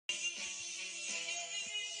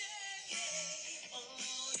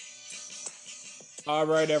All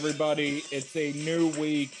right, everybody. It's a new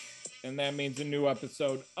week, and that means a new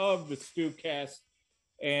episode of the Stewcast.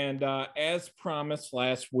 And as promised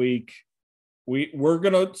last week, we're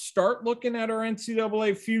going to start looking at our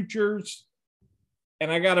NCAA futures,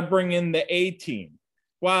 and I got to bring in the A team.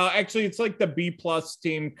 Well, actually, it's like the B-plus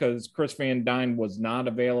team because Chris Van Dyne was not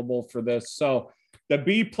available for this. So the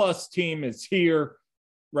B-plus team is here,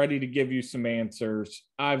 ready to give you some answers.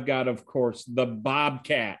 I've got, of course, the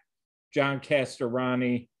Bobcat, John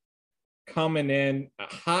Castorani, coming in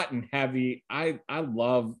hot and heavy. I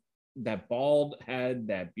love that bald head,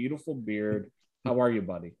 that beautiful beard. How are you,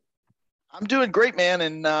 buddy? I'm doing great, man.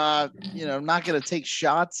 And, I'm not going to take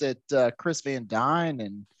shots at Chris Van Dyne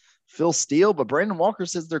and Phil Steele, but Brandon Walker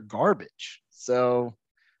says they're garbage. So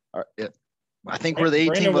I think we're the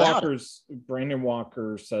A team without it. Brandon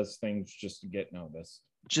Walker says things just to get noticed.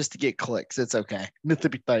 Just to get clicks. It's okay.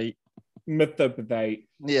 Mythopatite.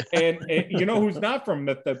 Yeah. And you know who's not from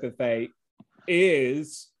Mythopatite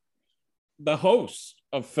is the host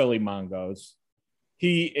of Philly Mongos.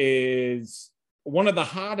 He is one of the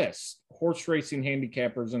hottest horse racing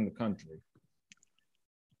handicappers in the country.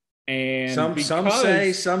 And some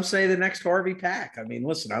say the next Harvey Pack. I mean,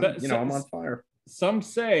 listen, I'm on fire. Some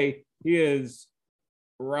say he is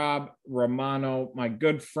Rob Romano, my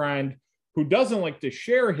good friend, who doesn't like to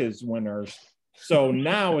share his winners. So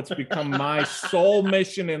now it's become my sole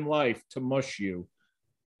mission in life to mush you.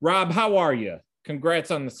 Rob, how are you? Congrats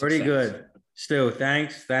on the success. Pretty good. Stu,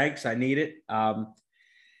 thanks. I need it.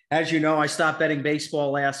 As you know, I stopped betting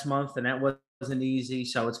baseball last month, and that wasn't easy.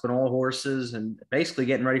 So it's been all horses and basically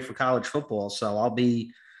getting ready for college football. So I'll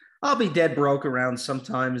be dead broke around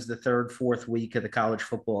sometimes the third, fourth week of the college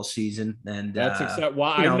football season. And that's exciting.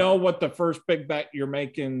 Well, I know what the first big bet you're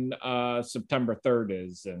making September 3rd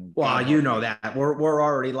is. And you know that we're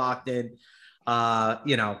already locked in.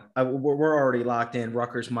 We're already locked in.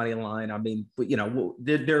 Rutgers money line. I mean,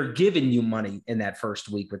 they're giving you money in that first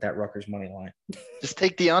week with that Rutgers money line. Just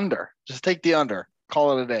take the under.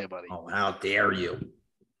 Call it a day, buddy. Oh, how dare you?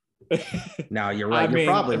 No, you're right. You're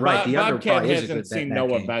probably right. The under Bobcat probably hasn't seen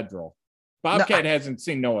Noah Vedral. Bobcat hasn't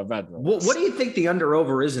seen Noah Vedral. What do you think the under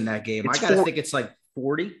over is in that game? I gotta think it's like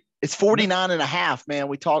 40. It's 49.5, man.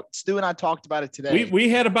 Stu and I talked about it today. We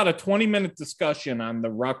had about a 20-minute discussion on the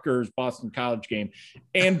Rutgers Boston College game,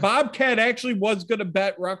 and Bobcat actually was going to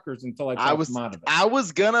bet Rutgers until I talked him out of it. I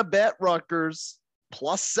was going to bet Rutgers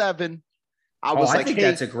 +7. I think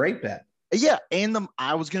that's a great bet. Yeah, and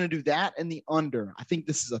I was going to do that and the under. I think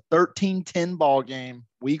this is a 13-10 ball game,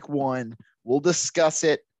 week 1. We'll discuss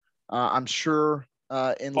it, I'm sure,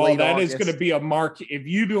 in late August. That is going to be a mark. If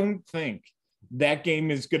you don't think that game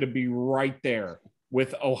is going to be right there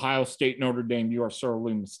with Ohio State, Notre Dame, you are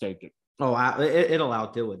sorely mistaken. Oh, it'll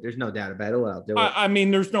outdo it. There's no doubt about it. It'll outdo it. I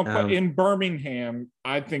mean, there's no in Birmingham.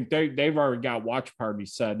 I think they've already got watch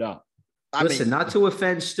parties set up. Listen, not to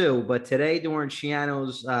offend Stu, but today during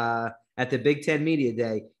Shiano's at the Big Ten Media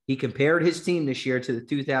Day, he compared his team this year to the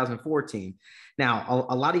 2014. Now,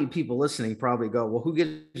 a lot of you people listening probably go, well, who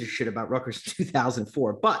gives a shit about Rutgers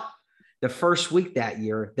 2004? But the first week that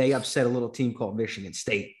year, they upset a little team called Michigan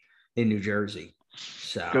State in New Jersey.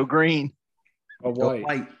 So go green. Oh,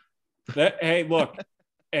 white. Hey, look,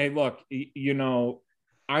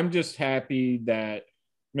 I'm just happy that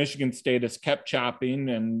Michigan State has kept chopping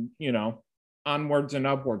and, onwards and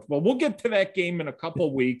upwards. Well, we'll get to that game in a couple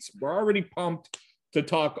of weeks. We're already pumped to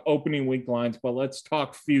talk opening week lines, but let's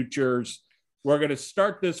talk futures. We're going to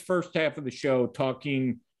start this first half of the show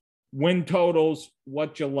talking win totals,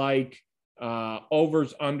 what you like,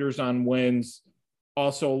 overs, unders on wins,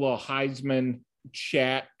 also a little Heisman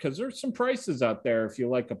chat, because there's some prices out there if you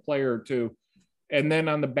like a player or two. And then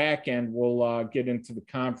on the back end, we'll get into the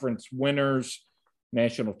conference winners,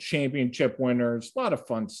 national championship winners, a lot of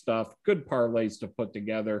fun stuff, good parlays to put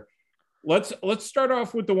together. Let's start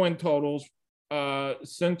off with the win totals.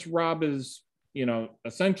 Since Rob is,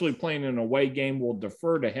 essentially playing an away game, we'll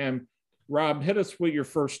defer to him. Rob, hit us with your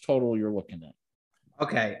first total you're looking at.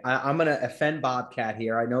 Okay, I'm going to offend Bobcat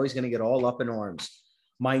here. I know he's going to get all up in arms.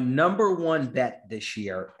 My number one bet this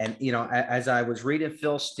year, and, as I was reading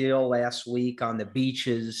Phil Steele last week on the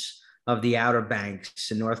beaches of the Outer Banks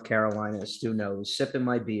in North Carolina, as Stu knows, sipping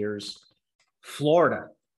my beers, Florida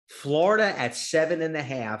at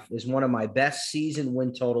 7.5 is one of my best season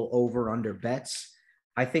win total over under bets.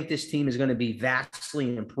 I think this team is going to be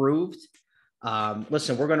vastly improved.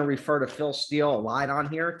 Listen, we're going to refer to Phil Steele a lot on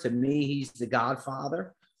here. To me, he's the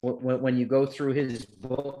godfather when you go through his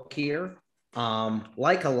book here.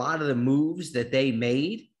 Like a lot of the moves that they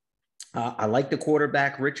made, I like the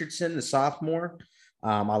quarterback Richardson, the sophomore.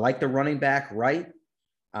 I like the running back Wright.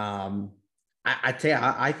 I tell you,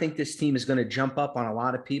 I think this team is going to jump up on a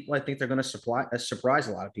lot of people. I think they're going to surprise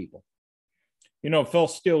a lot of people. Phil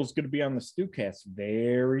Steele is going to be on the Stewcast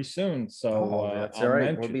very soon. So that's all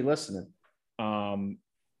right. We'll be listening.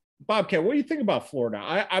 Bobcat, what do you think about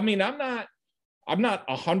Florida? I mean, I'm not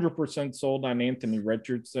 100% sold on Anthony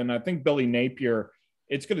Richardson. I think Billy Napier,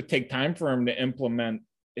 it's going to take time for him to implement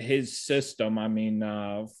his system. I mean,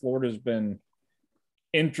 Florida's been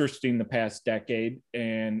interesting the past decade,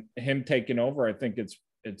 and him taking over, I think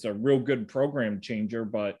it's a real good program changer.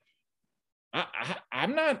 But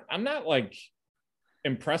I'm not like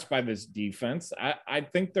impressed by this defense. I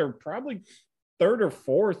think they're probably third or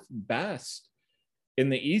fourth best in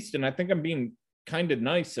the East, and I think I'm being kind of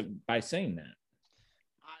nice by saying that.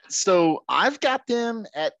 So I've got them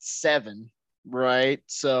at 7, right?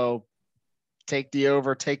 So take the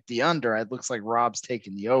over, take the under. It looks like Rob's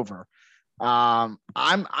taking the over. I'm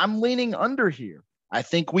leaning under here. I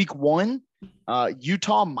think week 1,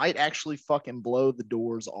 Utah might actually fucking blow the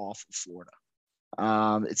doors off of Florida.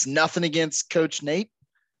 It's nothing against Coach Nate.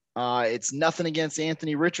 It's nothing against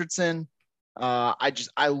Anthony Richardson.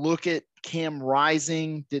 I look at Cam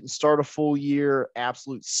Rising, didn't start a full year,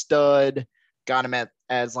 absolute stud. Got him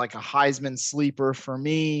as like a Heisman sleeper for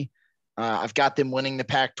me. I've got them winning the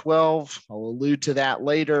Pac-12. I'll allude to that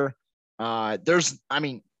later.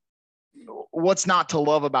 What's not to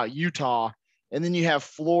love about Utah? And then you have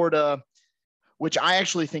Florida, which I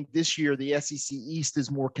actually think this year the SEC East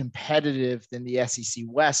is more competitive than the SEC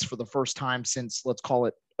West for the first time since, let's call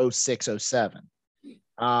it 06, 07.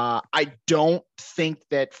 I don't think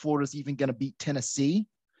that Florida's even going to beat Tennessee,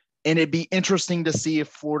 and it'd be interesting to see if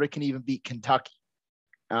Florida can even beat Kentucky.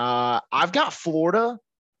 I've got Florida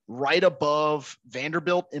right above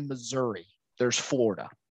Vanderbilt and Missouri. There's Florida,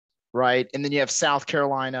 right? And then you have South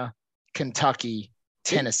Carolina, Kentucky,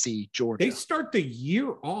 Tennessee, Georgia. They start the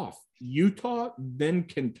year off Utah, then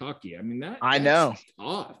Kentucky. I mean, that's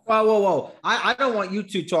tough. Whoa. I don't want you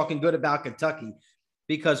two talking good about Kentucky,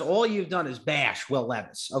 because all you've done is bash Will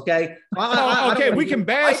Levis, okay? We can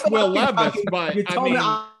bash Will Levis, but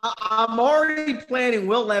I'm already planning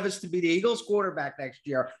Will Levis to be the Eagles quarterback next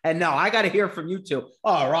year. And now I got to hear from you two.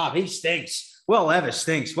 Oh, Rob, he stinks. Will Levis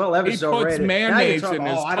stinks. Will Levis is overrated. He puts mayonnaise in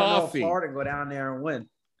his I don't know if coffee. Florida go down there and win.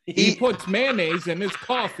 He puts mayonnaise in his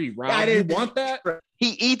coffee, Rob. You want that? He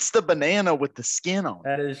eats the banana with the skin on.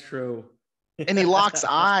 That is true. And he locks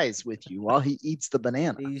eyes with you while he eats the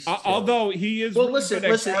banana. Although he is. Well, listen.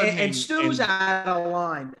 And Stu's out of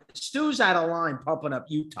line. Stu's out of line pumping up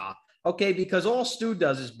Utah. Okay, because all Stu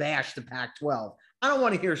does is bash the Pac-12. I don't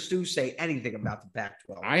want to hear Stu say anything about the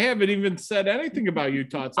Pac-12. I haven't even said anything about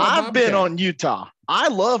Utah. I've been on Utah. I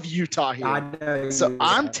love Utah here. So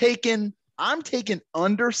I'm taking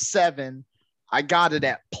under 7. I got it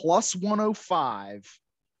at plus 105.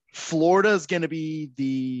 Florida is going to be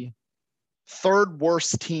the third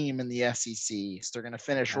worst team in the SEC. So they're going to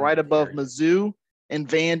finish right above Mizzou and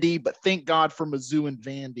Vandy, but thank God for Mizzou and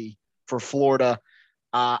Vandy for Florida.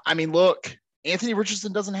 Look, Anthony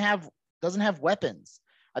Richardson doesn't have weapons.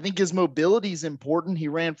 I think his mobility is important. He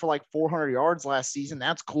ran for like 400 yards last season.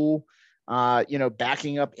 That's cool.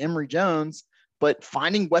 Backing up Emory Jones, but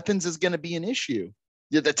finding weapons is going to be an issue.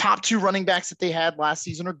 The top 2 running backs that they had last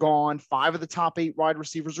season are gone. 5 of the top 8 wide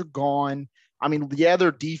receivers are gone.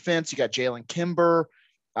 Their defense, you got Jalen Kimber.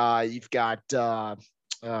 You've got the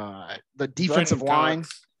defensive line.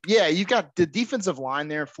 Yeah, you've got the defensive line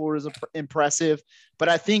there. Florida's impressive. But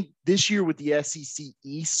I think this year with the SEC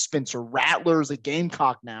East, Spencer Rattler is a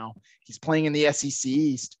Gamecock now. He's playing in the SEC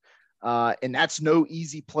East. And that's no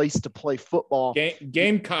easy place to play football.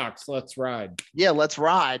 Gamecocks, let's ride. Yeah, let's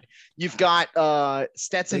ride. You've got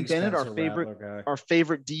Stetson Bennett, our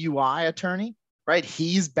favorite DUI attorney. Right,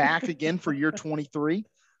 he's back again for year 23.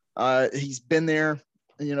 He's been there,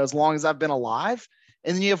 as long as I've been alive.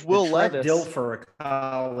 And then you have Will Levis. Dill for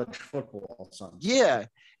college football. Son. Yeah,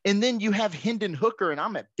 and then you have Hendon Hooker, and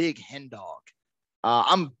I'm a big hen dog.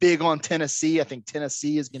 I'm big on Tennessee. I think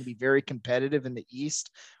Tennessee is going to be very competitive in the East.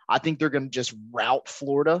 I think they're going to just rout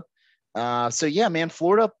Florida.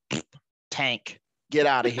 Florida, tank. Get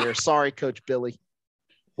out of here. Sorry, Coach Billy.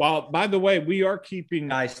 Well, by the way, we are keeping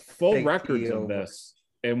full records of this,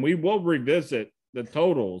 and we will revisit the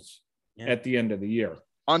totals at the end of the year.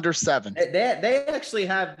 Under 7. They actually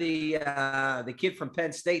have the kid from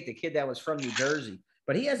Penn State, the kid that was from New Jersey,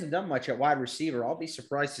 but he hasn't done much at wide receiver. I'll be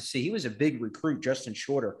surprised to see. He was a big recruit, Justin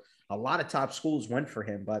Shorter. A lot of top schools went for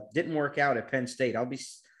him, but didn't work out at Penn State.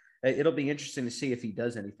 It'll be interesting to see if he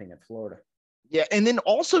does anything at Florida. Yeah, and then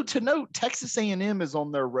also to note, Texas A&M is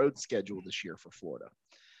on their road schedule this year for Florida.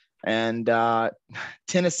 And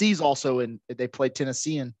Tennessee's also they play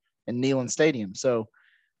Tennessee in in Neyland Stadium. So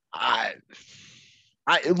I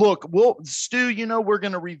look, Stu, we're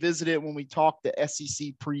going to revisit it when we talk the SEC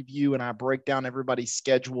preview and I break down everybody's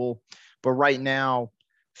schedule. But right now,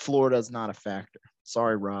 Florida is not a factor.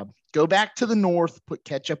 Sorry, Rob. Go back to the north, put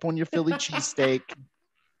ketchup on your Philly cheesesteak,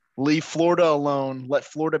 leave Florida alone. Let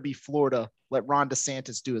Florida be Florida. Let Ron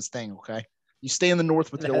DeSantis do his thing. Okay. You stay in the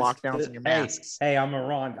north with your lockdowns and your masks. Hey, I'm a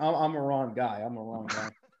Ron guy.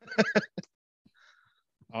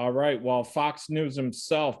 All right. Well, Fox News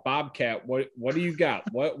himself, Bobcat, what do you got?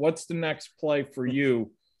 What's the next play for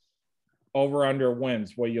you? Over under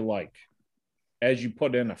wins. What do you like? As you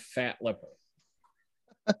put in a fat lipper.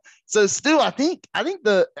 So Stu, I think I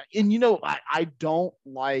don't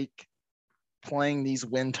like playing these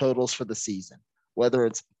win totals for the season, whether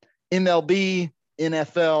it's MLB,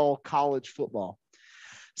 NFL, college football.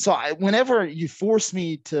 So whenever you force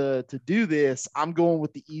me to do this, I'm going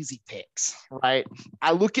with the easy picks, right?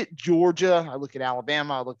 I look at Georgia, I look at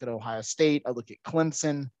Alabama, I look at Ohio State, I look at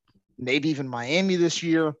Clemson, maybe even Miami this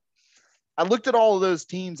year. I looked at all of those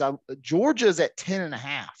teams. Georgia's at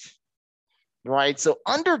 10.5, right? So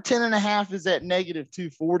under 10.5 is at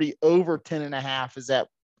 -240. Over 10.5 is at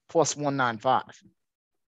 +195.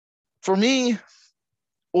 For me,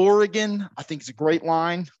 Oregon, I think, is a great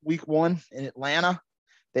line week 1 in Atlanta.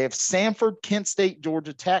 They have Samford, Kent State,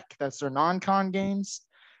 Georgia Tech. That's their non-con games.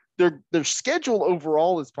 Their schedule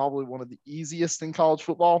overall is probably one of the easiest in college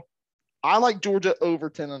football. I like Georgia over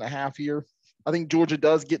 10.5 here. I think Georgia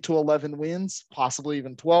does get to 11 wins, possibly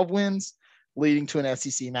even 12 wins, leading to an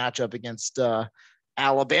SEC matchup against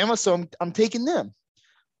Alabama. So I'm taking them.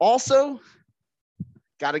 Also,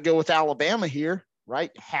 got to go with Alabama here,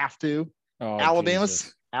 right? Have to. Oh,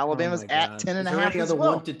 Alabama's Jesus. at 10.5 Is there any as other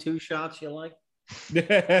well. 1 to 2 shots you like?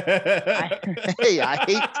 I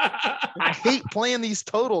hate playing these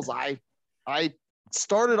totals. I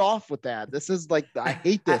started off with that. This is like, I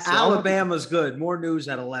hate this. Alabama's good. More news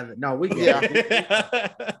at 11. No, we get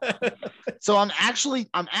it. So I'm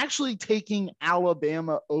actually taking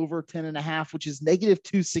Alabama over 10.5, which is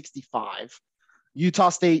 -265. Utah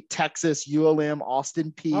State, Texas, ULM,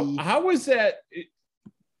 Austin P. How is that?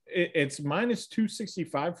 It's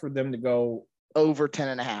 -265 for them to go over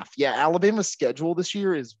 10.5. Yeah, Alabama's schedule this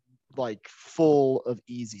year is like full of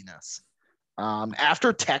easiness.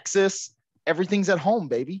 After Texas, everything's at home,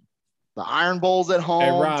 baby. The Iron Bowl's at home. Hey,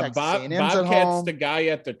 Rob, Texas A&M's Bobcat's at home. the guy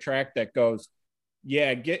at the track that goes,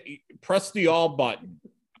 yeah, press the all button.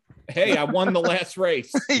 Hey, I won the last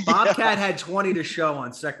race. Bobcat had 20 to show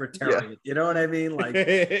on Secretariat. Yeah. You know what I mean? Like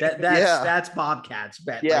that's Bobcat's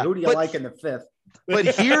bet. Yeah. Like, who do you like in the 5th? But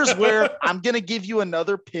here's where I'm going to give you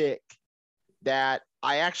another pick that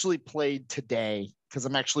I actually played today because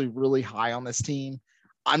I'm actually really high on this team.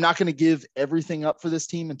 I'm not going to give everything up for this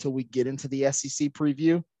team until we get into the SEC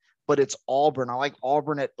preview, but it's Auburn. I like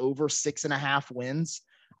Auburn at over 6.5 wins.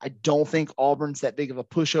 I don't think Auburn's that big of a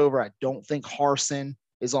pushover. I don't think Harsin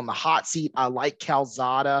is on the hot seat. I like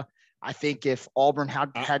Calzada. I think if Auburn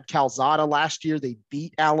had Calzada last year, they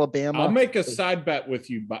beat Alabama. I'll make a side bet with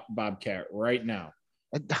you, Bobcat, right now.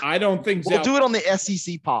 I don't think we'll do it on the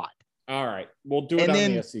SEC pod. All right, we'll do it on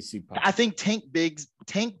the SEC pod. I think Tank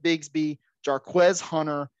Bigsby, Jarquez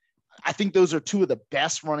Hunter. I think those are 2 of the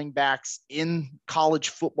best running backs in college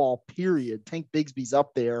football, period. Tank Bigsby's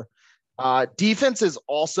up there. Defense is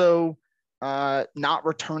also not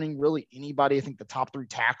returning really anybody. I think the top 3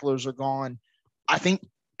 tacklers are gone. I think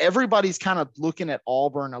everybody's kind of looking at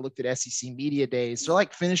Auburn. I looked at SEC Media Days. They're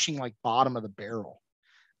like finishing like bottom of the barrel.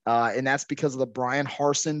 And that's because of the Brian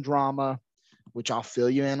Harsin drama, which I'll fill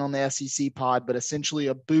you in on the SEC pod, but essentially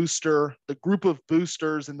the group of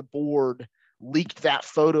boosters in the board leaked that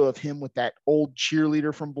photo of him with that old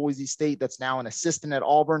cheerleader from Boise State that's now an assistant at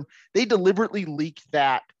Auburn. They deliberately leaked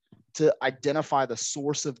that to identify the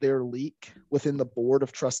source of their leak within the board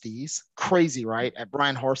of trustees. Crazy, right? At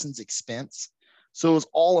Brian Harsin's expense. So it was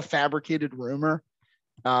all a fabricated rumor.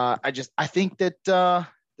 I think that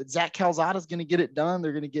Zach Calzada is going to get it done.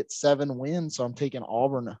 They're going to get 7 wins. So I'm taking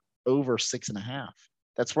Auburn over 6.5.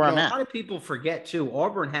 That's where I'm at. A lot of people forget too.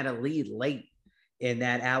 Auburn had a lead late in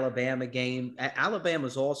that Alabama game.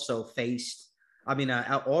 Alabama's also faced.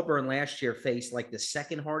 Auburn last year faced like the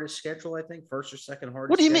second hardest schedule, I think, first or second hardest.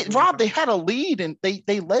 What do you mean, Rob? They had a lead and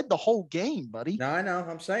they led the whole game, buddy. No, I know.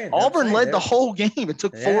 I'm saying Auburn led the whole game. It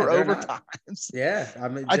took 4 overtimes.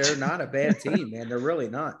 They're not a bad team, man. They're really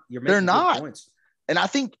not. They're not. Points. And I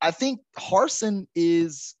think Harsin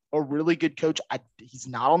is a really good coach. He's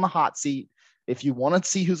not on the hot seat. If you want to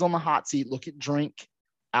see who's on the hot seat, look at Drink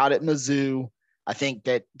out at Mizzou. I think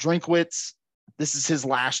that Drinkwitz, this is his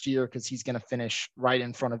last year because he's going to finish right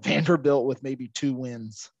in front of Vanderbilt with maybe 2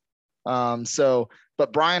 wins.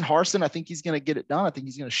 But Brian Harsin, I think he's going to get it done. I think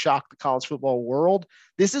he's going to shock the college football world.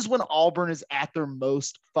 This is when Auburn is at their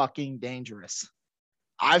most fucking dangerous.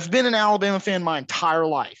 I've been an Alabama fan my entire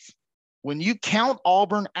life. When you count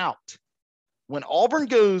Auburn out, when Auburn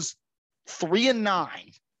goes 3-9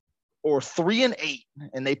 or 3-8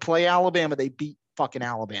 and they play Alabama, they beat fucking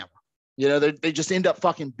Alabama. They just end up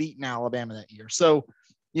fucking beating Alabama that year. So,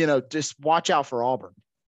 just watch out for Auburn.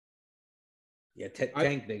 Yeah, Tank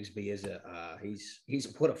Bigsby is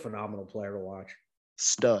he's what a phenomenal player to watch.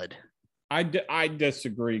 Stud. I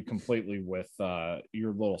disagree completely with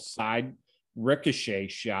your little side ricochet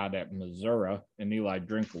shot at Missouri and Eli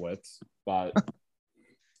Drinkowitz, but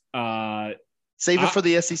save it for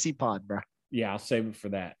the SEC pod, bro. Yeah, I'll save it for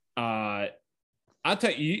that. I'll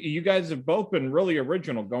tell you, you guys have both been really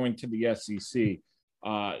original going to the SEC.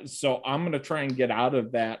 So I'm going to try and get out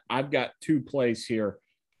of that. I've got two plays here.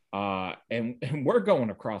 And we're going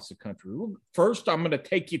across the country. First, I'm going to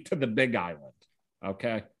take you to the Big Island.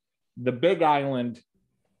 Okay. The Big Island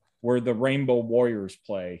where the Rainbow Warriors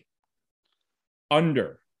play,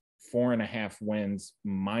 under 4.5 wins,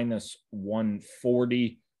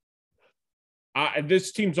 -140.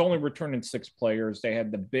 This team's only returning 6 players. They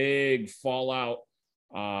had the big fallout,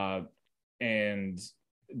 and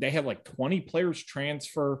they had like 20 players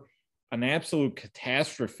transfer. An absolute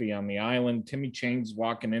catastrophe on the island. Timmy Chang's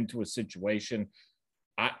walking into a situation.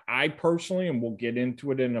 I personally, and we'll get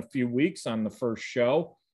into it in a few weeks on the first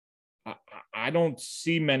show, I don't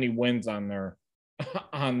see many wins on their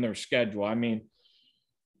schedule. I mean,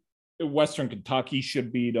 Western Kentucky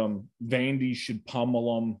should beat them. Vandy should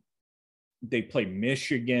pummel them. They play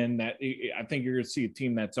Michigan. That I think you're going to see a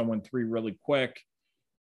team that's 0-3 really quick.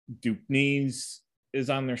 Duke Knees is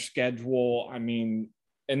on their schedule. I mean,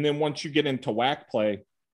 and then once you get into WAC play,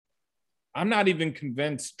 I'm not even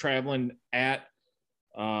convinced traveling at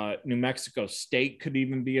New Mexico State could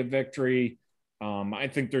even be a victory. I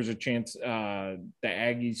think there's a chance the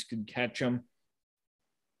Aggies could catch them.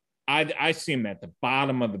 I see them at the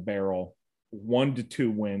bottom of the barrel,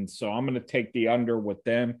 1-2 wins. So I'm going to take the under with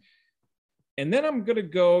them. And then I'm going to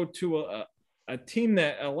go to a team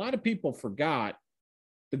that a lot of people forgot,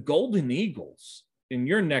 the Golden Eagles. In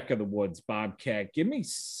your neck of the woods, Bobcat, give me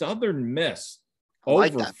Southern Miss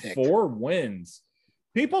over 4 wins.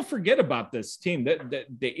 People forget about this team. The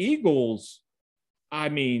Eagles, I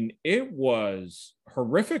mean, it was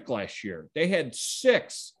horrific last year. They had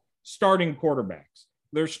 6 starting quarterbacks.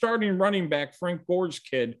 Their starting running back, Frank Gore's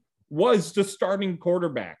kid, was the starting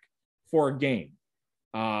quarterback for a game.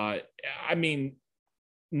 I mean,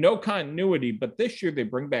 no continuity, but this year they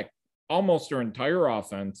bring back almost their entire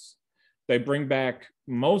offense. They bring back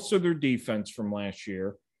most of their defense from last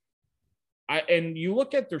year. And you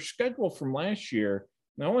look at their schedule from last year,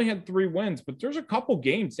 they only had 3 wins, but there's a couple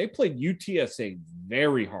games. They played UTSA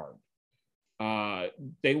very hard.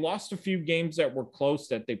 They lost a few games that were close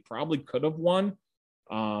that they probably could have won.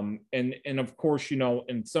 And of course,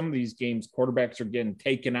 in some of these games, quarterbacks are getting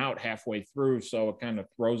taken out halfway through, so it kind of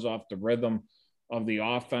throws off the rhythm of the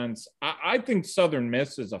offense. I think Southern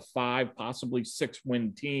Miss is a 5, possibly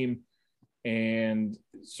 6-win team, and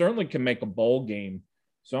certainly can make a bowl game.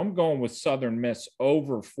 So I'm going with Southern Miss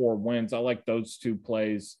over 4 wins. I like those 2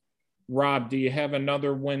 plays. Rob, do you have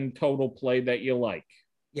another win total play that you like?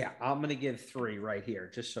 Yeah, I'm going to give 3 right here,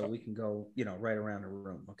 just so we can go, right around the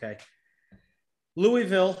room. Okay.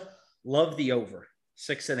 Louisville, love the over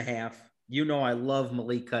 6.5. I love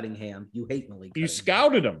Malik Cunningham. You hate Malik Cunningham. You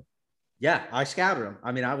scouted him. Yeah, I scouted him.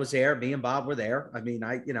 I mean, I was there. Me and Bob were there. I mean,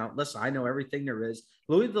 listen, I know everything there is.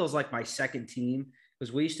 Louisville is like my second team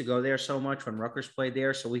because we used to go there so much when Rutgers played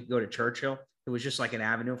there, so we could go to Churchill. It was just like an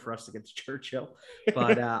avenue for us to get to Churchill.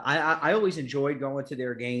 But I always enjoyed going to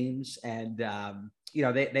their games, and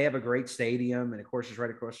they have a great stadium, and of course, it's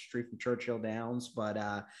right across the street from Churchill Downs.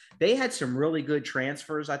 But they had some really good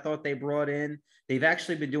transfers. I thought they brought in. They've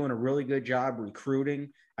actually been doing a really good job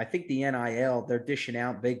recruiting. I think the NIL, they're dishing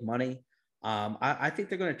out big money. I think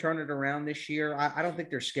they're going to turn it around this year. I don't think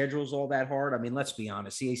their schedule's all that hard. I mean, let's be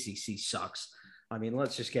honest, the ACC sucks. I mean,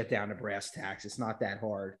 let's just get down to brass tacks. It's not that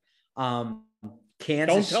hard.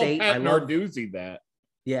 Kansas State. Don't tell Pat Narduzzi that.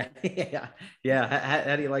 Yeah.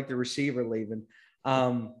 How do you like the receiver leaving?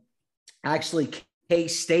 Actually,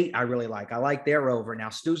 K-State, I really like. I like their over. Now,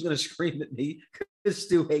 Stu's going to scream at me because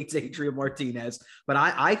Stu hates Adrian Martinez, but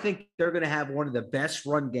I think they're going to have one of the best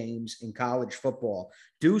run games in college football.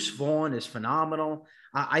 Deuce Vaughn is phenomenal.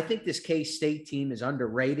 I think this K-State team is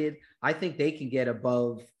underrated. I think they can get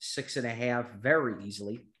above 6.5 very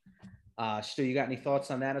easily. Stu, you got any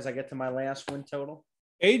thoughts on that as I get to my last win total?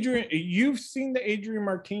 Adrian, you've seen the Adrian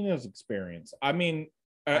Martinez experience. I mean,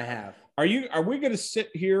 I have. Are we going to sit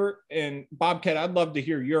here and Bobcat? I'd love to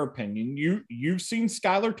hear your opinion. You've seen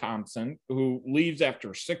Skylar Thompson, who leaves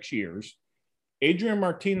after 6 years. Adrian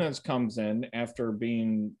Martinez comes in after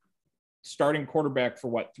being starting quarterback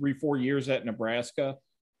for 3-4 years at Nebraska.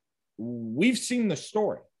 We've seen the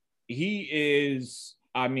story. He is,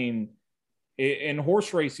 I mean, in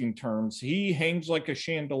horse racing terms, he hangs like a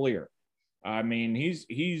chandelier. I mean, he's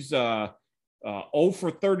 0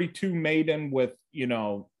 for 32 maiden with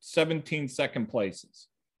 17 second places.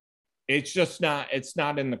 It's just not. It's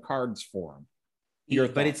not in the cards for him.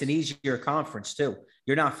 But it's an easier conference too.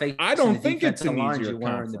 You're not facing. I don't think it's an easier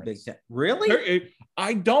conference. In the Big Ten. Really?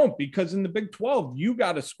 I don't, because in the Big 12 you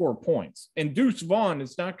got to score points, and Deuce Vaughn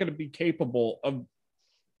is not going to be capable of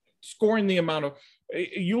scoring the amount of.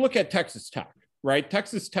 You look at Texas Tech, right?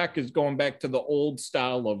 Texas Tech is going back to the old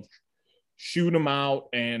style of shoot them out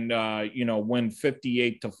and win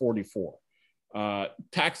 58-44.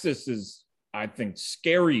 Texas is, I think,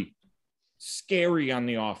 scary on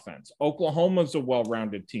the offense. Oklahoma's a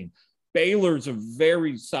well-rounded team. Baylor's a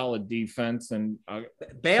very solid defense, and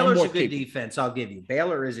Baylor's a good defense. I'll give you.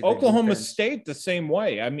 Baylor is a good Oklahoma defense. State the same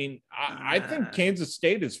way. I mean, I think Kansas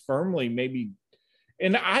State is firmly maybe,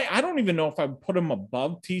 and I don't even know if I would put them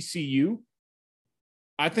above TCU.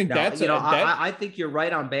 I think I think you're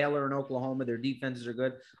right on Baylor and Oklahoma. Their defenses are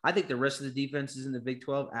good. I think the rest of the defenses in the Big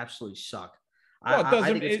 12 absolutely suck. Well,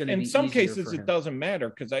 I think in some cases it doesn't matter,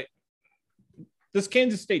 because this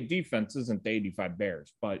Kansas State defense isn't the 85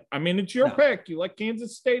 Bears, but I mean, it's your pick. You like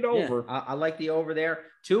Kansas State over. Yeah, I like the over there.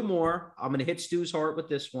 2 more. I'm going to hit Stu's heart with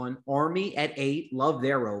this one. Army at 8. Love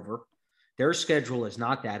their over. Their schedule is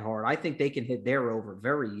not that hard. I think they can hit their over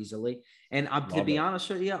very easily. And to be honest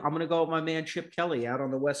with you, I'm going to go with my man Chip Kelly out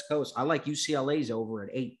on the West Coast. I like UCLA's over at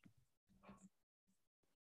 8.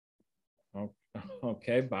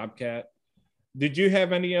 Okay, Bobcat. Did you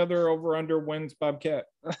have any other over/under wins, Bobcat?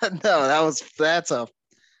 No,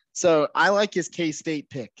 so I like his K-State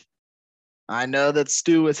pick. I know that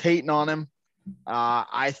Stu is hating on him.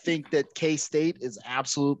 I think that K-State is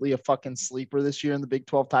absolutely a fucking sleeper this year in the Big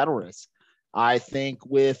 12 title race. I think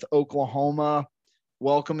with Oklahoma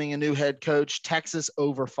welcoming a new head coach, Texas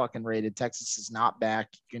over fucking rated. Texas is not back.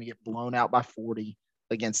 You're going to get blown out by 40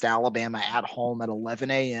 against Alabama at home at 11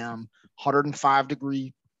 a.m.,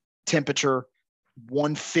 105-degree temperature,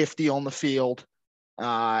 150 on the field.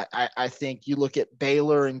 I think you look at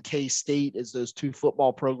Baylor and K-State as those 2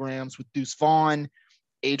 football programs with Deuce Vaughn,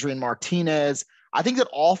 Adrian Martinez. I think that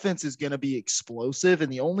offense is going to be explosive,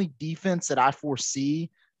 and the only defense that I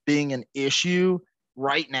foresee being an issue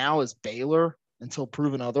right now is Baylor until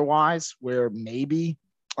proven otherwise, where maybe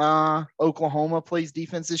Oklahoma plays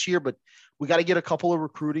defense this year, but we got to get a couple of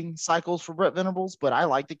recruiting cycles for Brett Venables. But I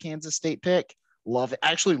like the Kansas State pick. Love it.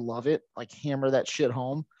 Actually love it. Like, hammer that shit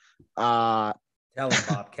home. Tell him,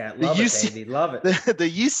 Bobcat. Love it, baby. Love it. The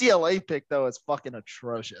UCLA pick, though, is fucking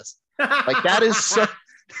atrocious. Like, that is so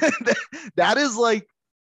that is like,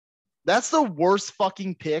 that's the worst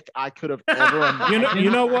fucking pick I could have ever imagined. You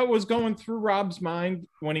know what was going through Rob's mind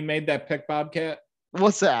when he made that pick, Bobcat?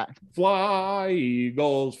 What's that? Fly,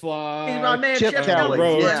 Eagles, fly. He's my man, Chip Kelly.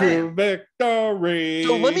 Road to victory.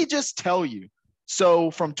 So let me just tell you. So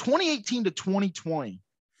from 2018 to 2020,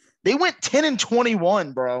 they went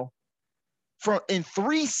 10-21, bro. In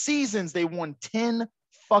 3 seasons, they won 10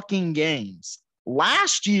 fucking games.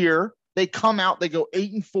 Last year, they come out, they go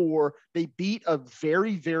 8-4. They beat a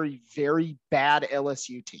very, very, very bad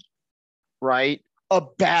LSU team, right? A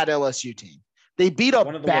bad LSU team. They beat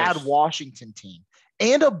a bad Washington team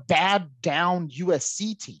and a bad down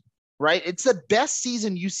USC team, right? It's the best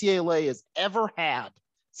season UCLA has ever had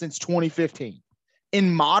since 2015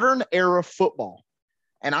 in modern era football.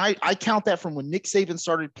 And I count that from when Nick Saban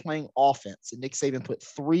started playing offense, and Nick Saban put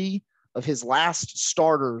 3 of his last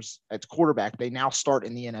starters at quarterback. They now start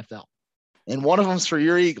in the NFL. And one of them's for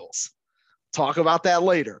your Eagles. Talk about that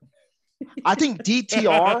later. I think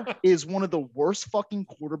DTR is one of the worst fucking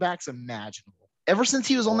quarterbacks imaginable. Ever since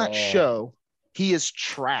he was on that show, he is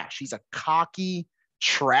trash. He's a cocky,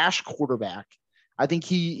 trash quarterback. I think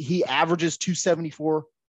he averages 274,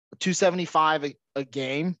 275 a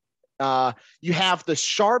game. You have the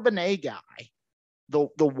Charbonnet guy, the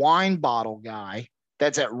wine bottle guy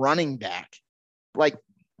that's at running back. Like,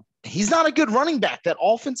 he's not a good running back. That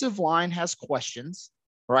offensive line has questions,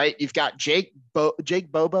 right? You've got Jake Bobo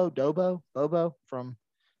from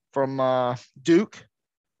Duke,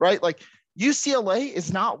 right? Like, UCLA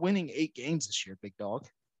is not winning 8 games this year, big dog.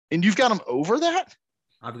 And you've got them over that?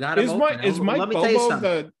 I've got him. Is Mike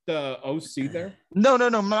Bobo the OC there? No,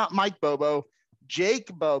 not Mike Bobo. Jake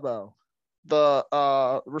Bobo,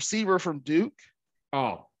 the receiver from Duke.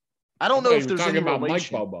 Oh, I don't know if there's talking any about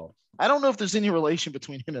relation. Mike Bobo. I don't know if there's any relation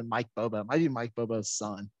between him and Mike Bobo. It might be Mike Bobo's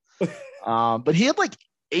son. But he had like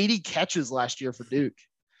 80 catches last year for Duke.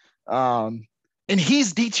 And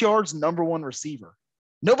he's DTR's number one receiver.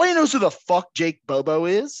 Nobody knows who the fuck Jake Bobo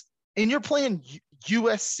is. And you're playing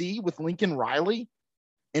USC with Lincoln Riley.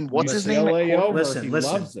 And what's his name?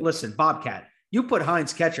 Listen, Bobcat. You put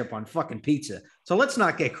Heinz ketchup on fucking pizza. So let's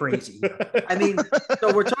not get crazy here. I mean,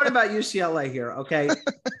 so we're talking about UCLA here, okay?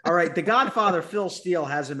 All right, the Godfather, Phil Steele,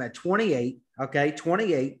 has him at 28, okay?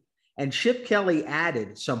 28. And Chip Kelly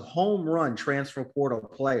added some home run transfer portal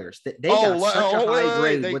players. They got such a high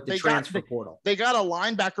grade with the transfer portal. They got a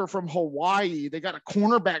linebacker from Hawaii. They got a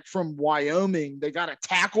cornerback from Wyoming. They got a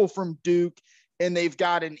tackle from Duke. And they've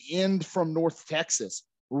got an end from North Texas.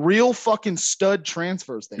 Real fucking stud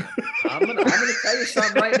transfers there. I'm gonna tell you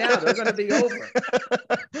something right now. They're gonna be over.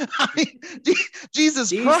 I mean,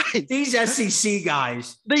 Jesus Christ. These SEC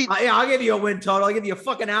guys. I'll give you a win total. I'll give you a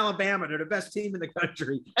fucking Alabama. They're the best team in the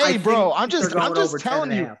country. Hey, bro, I'm just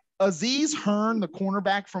telling you. Aziz Hearn, the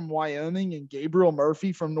cornerback from Wyoming, and Gabriel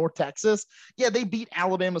Murphy from North Texas. Yeah, they beat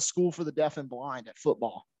Alabama School for the Deaf and Blind at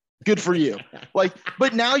football. Good for you.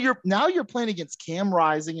 But now you're playing against Cam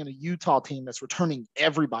Rising and a Utah team that's returning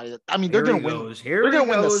everybody. I mean, they're going to win. They're going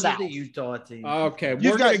to win the South. The Utah team. Okay,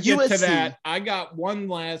 we're going to get to that. I got one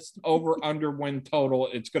last over/under win total.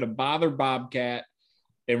 It's going to bother Bobcat,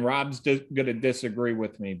 and Rob's going to disagree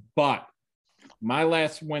with me. But my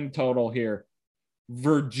last win total here: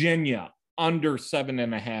 Virginia under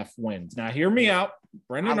 7.5 wins. Now, hear me out,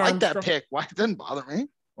 Brendan. I like that pick. Why it didn't bother me?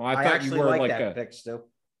 Well, I thought you were like that pick still.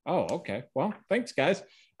 Oh, okay. Well, thanks, guys.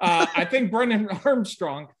 I think Brennan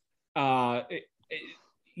Armstrong,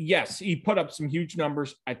 yes, he put up some huge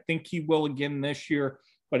numbers. I think he will again this year,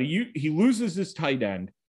 but he loses his tight end.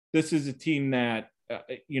 This is a team that,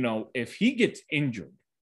 if he gets injured,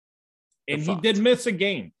 and he did miss a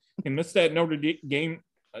game, he missed that Notre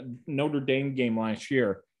Dame game last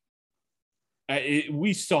year.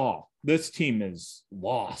 We saw this team is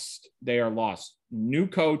lost. They are lost. New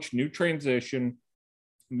coach, new transition.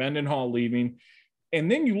 Mendenhall leaving. And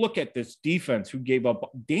then you look at this defense who gave up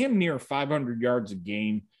damn near 500 yards a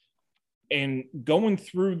game and going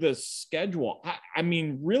through the schedule. I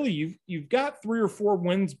mean, really, you've got 3 or 4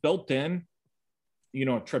 wins built in,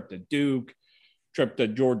 a trip to Duke, trip to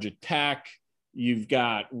Georgia Tech. You've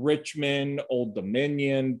got Richmond, Old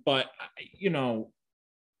Dominion. But,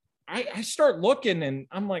 I start looking and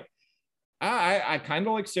I'm like, I kind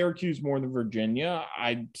of like Syracuse more than Virginia.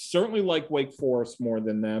 I certainly like Wake Forest more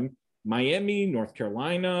than them. Miami, North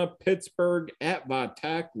Carolina, Pittsburgh, at Va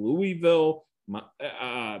Tech, Louisville,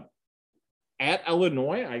 at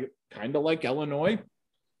Illinois. I kind of like Illinois.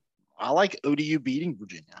 I like ODU beating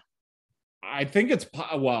Virginia. I think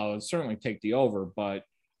it'll certainly take the over, but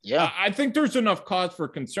yeah, I think there's enough cause for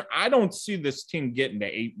concern. I don't see this team getting to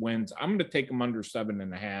 8 wins. I'm going to take them under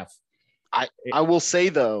 7.5. I will say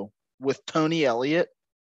though, with Tony Elliott,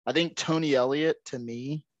 I think Tony Elliott to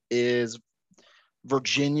me is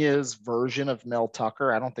Virginia's version of Mel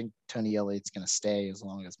Tucker. I don't think Tony Elliott's going to stay as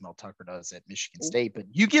long as Mel Tucker does at Michigan State, but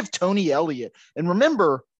you give Tony Elliott, and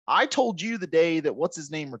remember, I told you the day that what's his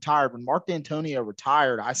name retired, when Mark D'Antonio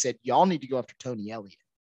retired, I said, y'all need to go after Tony Elliott.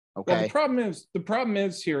 Okay. Well, the problem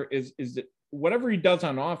is here is that whatever he does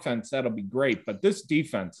on offense, that'll be great. But this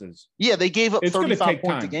defense is, they gave up 35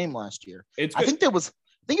 points a game last year. I think it was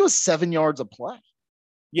 7 yards of play.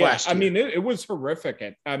 Yeah, I mean, it was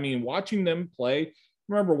horrific. Watching them play, I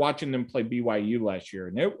remember watching them play BYU last year,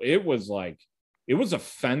 and it was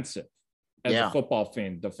offensive as a football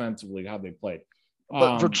fan defensively, how they played.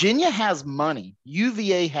 But Virginia has money.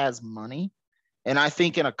 UVA has money. And I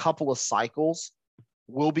think in a couple of cycles,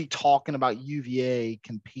 we'll be talking about UVA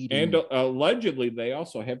competing. And allegedly, they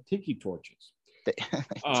also have tiki torches.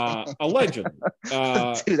 Allegedly.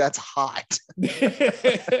 Dude, that's hot.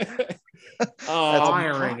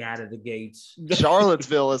 Firing out of the gates.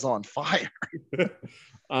 Charlottesville is on fire.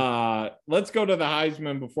 Let's go to the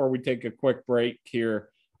Heisman before we take a quick break here.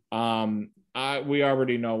 We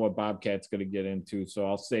already know what Bobcat's going to get into, so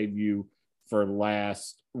I'll save you for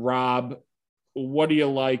last. Rob, what do you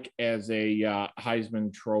like as a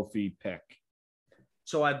Heisman Trophy pick?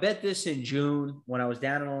 So I bet this in June when I was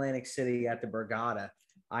down in Atlantic City at the Borgata.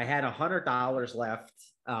 I had $100 left.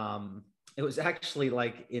 It was actually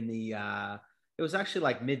like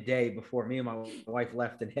midday before me and my wife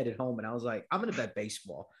left and headed home. And I was like, I'm going to bet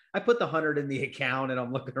baseball. I put the 100 in the account and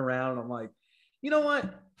I'm looking around. And I'm like, you know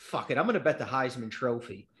what? Fuck it. I'm going to bet the Heisman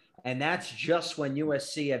Trophy. And that's just when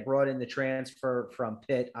USC had brought in the transfer from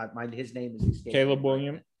Pitt. His name is Caleb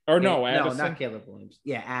Williams. Or no, Addison. No, not Caleb Williams.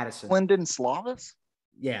 Yeah, Addison. Lyndon Slavis?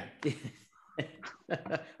 Yeah.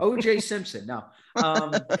 O.J. Simpson. No.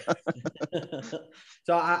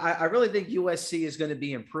 So I really think USC is going to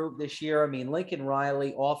be improved this year. I mean, Lincoln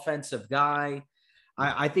Riley, offensive guy.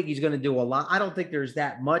 I think he's going to do a lot. I don't think there's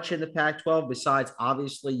that much in the Pac-12 besides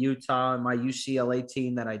obviously Utah and my UCLA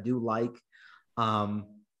team that I do like.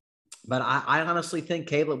 But I honestly think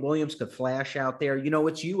Caleb Williams could flash out there. You know,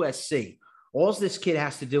 it's USC. All this kid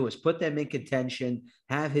has to do is put them in contention,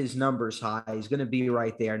 have his numbers high. He's going to be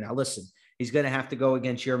right there. Now, listen, he's going to have to go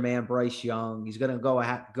against your man, Bryce Young. He's going to go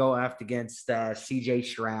after against C.J.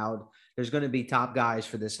 Stroud. There's going to be top guys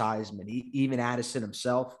for this Heisman, even Addison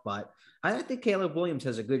himself. But I think Caleb Williams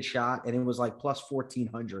has a good shot, and it was like plus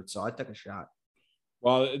 1,400, so I took a shot.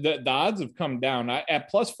 Well, the odds have come down. At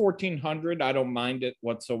plus 1,400, I don't mind it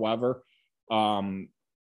whatsoever.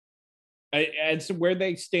 As to where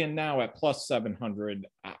they stand now at plus 700,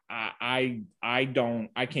 I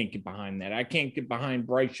can't get behind that. I can't get behind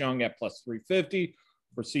Bryce Young at plus 350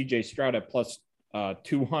 or CJ Stroud at plus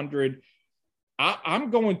 200. I'm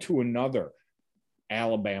going to another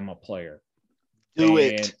Alabama player. Do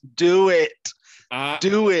it. I'm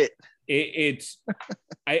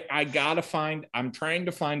trying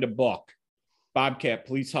to find a book. Bobcat,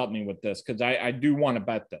 please help me with this because I do want to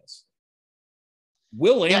bet this.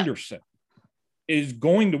 Will Anderson is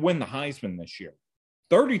going to win the Heisman this year.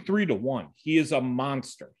 33-1. He is a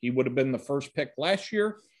monster. He would have been the first pick last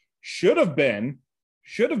year. Should have been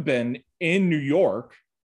in New York.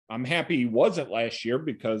 I'm happy he wasn't last year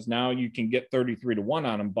because now you can get 33-1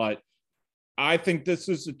 on him. But I think this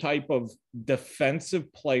is the type of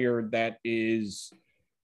defensive player that is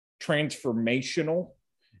transformational.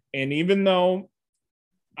 And even though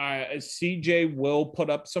CJ will put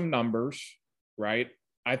up some numbers, right?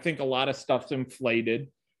 I think a lot of stuff's inflated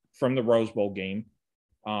from the Rose Bowl game.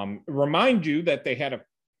 Remind you that they had a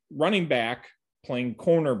running back playing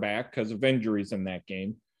cornerback because of injuries in that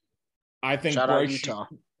game. I think shout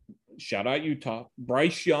out Utah.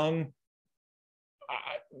 Bryce Young.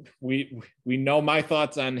 We know my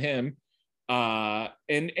thoughts on him.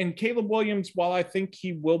 And Caleb Williams, while I think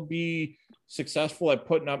he will be successful at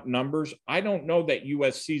putting up numbers, I don't know that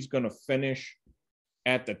USC is going to finish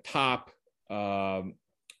at the top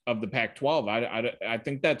of the Pac-12. I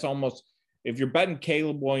think that's almost, if you're betting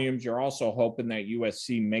Caleb Williams, you're also hoping that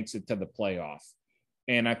USC makes it to the playoff.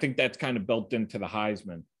 And I think that's kind of built into the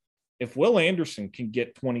Heisman. If Will Anderson can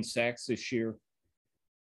get 20 sacks this year,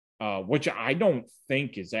 which I don't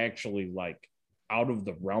think is actually like out of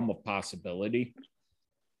the realm of possibility,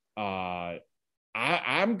 I'm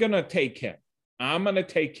going to take him.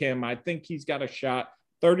 I think he's got a shot.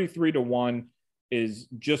 33-1 is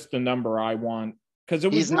just the number I want. Because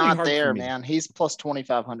he's really not there, man. He's plus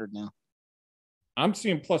 2,500 now. I'm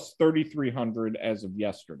seeing plus 3,300 as of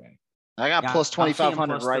yesterday. I got plus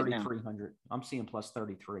 2,500 right now. I'm seeing plus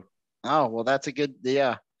 33. Oh, well, that's a good,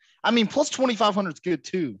 yeah. I mean, plus 2,500 is good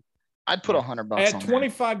too. I'd put $100 at on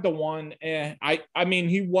 25-1. I mean,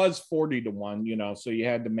 he was 40-1, you know, so you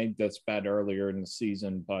had to make this bet earlier in the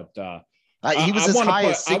season, but he was as high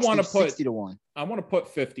as 60-1. I want to put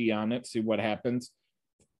 50 on it, see what happens.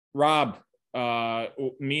 Rob,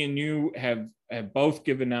 me and you have both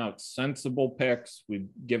given out sensible picks. We've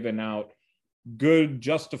given out good,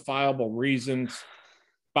 justifiable reasons.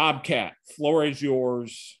 Bobcat, floor is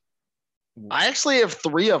yours. I actually have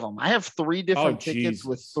 3 of them. I have 3 different tickets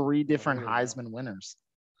with 3 different Heisman winners.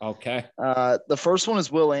 Okay. The first one is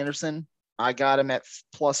Will Anderson. I got him at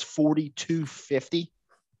plus 4,250.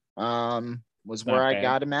 Was where I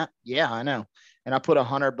got him at. Yeah, I know. And I put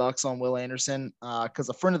 $100 on Will Anderson because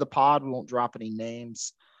a friend of the pod, we won't drop any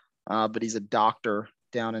names, but he's a doctor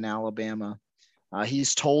down in Alabama.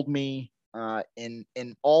 He's told me in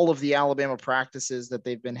all of the Alabama practices that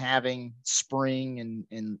they've been having spring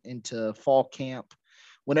and into fall camp,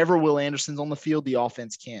 whenever Will Anderson's on the field, the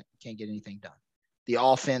offense can't get anything done. The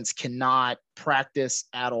offense cannot practice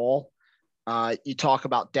at all. You talk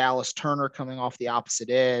about Dallas Turner coming off the opposite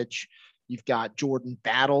edge. You've got Jordan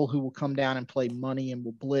Battle, who will come down and play money and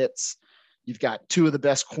will blitz. You've got 2 of the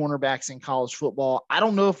best cornerbacks in college football. I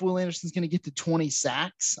don't know if Will Anderson's going to get to 20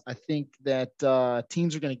 sacks. I think that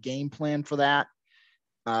teams are going to game plan for that.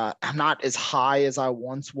 I'm not as high as I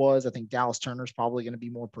once was. I think Dallas Turner is probably going to be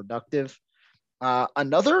more productive.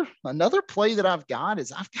 Another play that I've got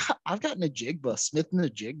is I've got Najigba,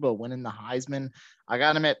 Smith-Njigba winning the Heisman. I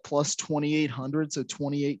got him at plus 2,800, so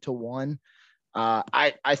 28-1.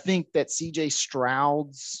 I think that CJ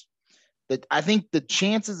Stroud's I think the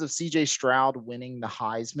chances of CJ Stroud winning the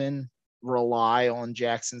Heisman rely on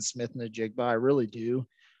Jackson Smith-Njigba. I really do.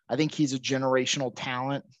 I think he's a generational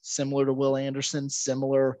talent, similar to Will Anderson,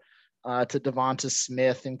 similar to Devonta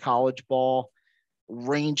Smith in college ball.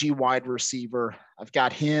 Rangy wide receiver. I've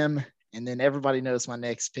got him. And then everybody knows my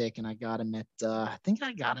next pick. And I got him at, I think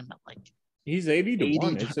I got him at like, he's 80 to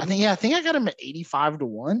 1. I think I got him at 85 to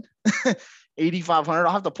 1, 8,500.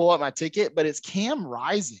 I'll have to pull up my ticket, but it's Cam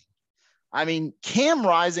Rising. I mean, Cam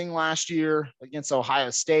Rising last year against Ohio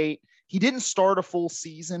State, he didn't start a full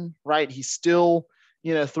season, right? He still,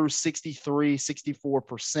 threw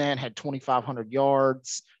 64%, had 2,500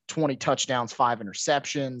 yards, 20 touchdowns, 5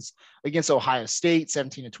 interceptions against Ohio State,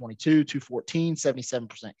 17 to 22, 214,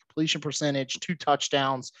 77% completion percentage, 2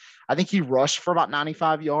 touchdowns. I think he rushed for about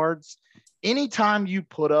 95 yards. Anytime you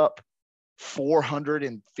put up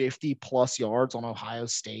 450 plus yards on Ohio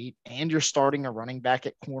State and you're starting a running back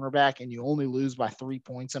at cornerback and you only lose by 3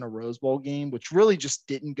 points in a Rose Bowl game, which really just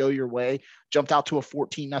didn't go your way, jumped out to a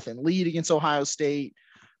 14-0 lead against Ohio State.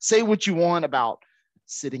 Say what you want about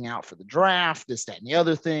sitting out for the draft, this, that, and the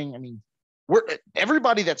other thing. I mean,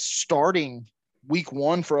 everybody that's starting week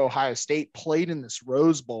 1 for Ohio State played in this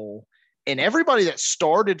Rose Bowl, and everybody that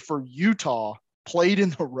started for Utah played in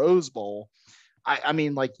the Rose Bowl. I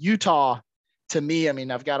mean, like Utah, to me, I mean,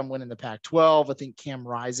 I've got him winning the Pac-12. I think Cam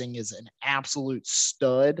Rising is an absolute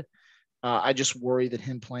stud. I just worry that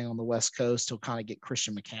him playing on the West Coast, he'll kind of get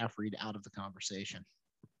Christian McCaffrey out of the conversation.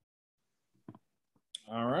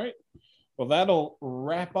 All right. Well, that'll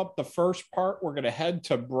wrap up the first part. We're going to head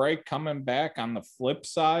to break. Coming back on the flip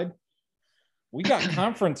side, we got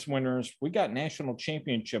conference winners. We got national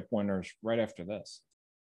championship winners right after this.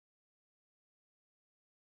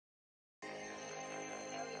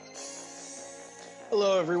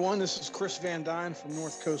 Hello, everyone. This is Chris Van Dyne from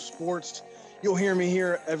North Coast Sports. You'll hear me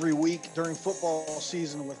here every week during football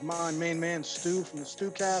season with my main man, Stu, from the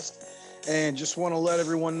StuCast. And just want to let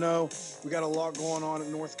everyone know we got a lot going on at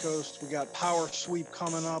North Coast. We got Power Sweep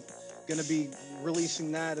coming up. Going to be releasing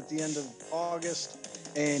that at the end of August.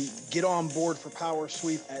 And get on board for Power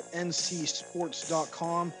Sweep at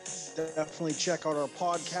ncsports.com. Definitely check out our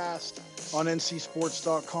podcast on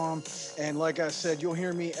ncsports.com. And like I said, you'll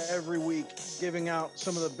hear me every week giving out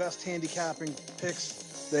some of the best handicapping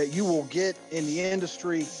picks that you will get in the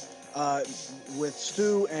industry with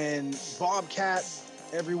Stu and Bobcat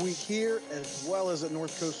every week here, as well as at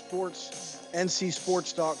North Coast Sports,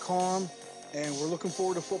 ncsports.com. And we're looking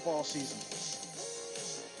forward to football season.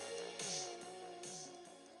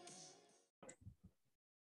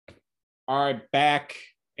 All right, back.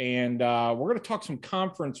 And we're going to talk some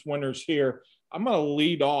conference winners here. I'm going to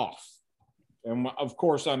lead off. And, of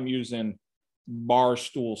course, I'm using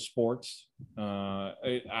Barstool Sports.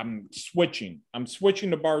 I'm switching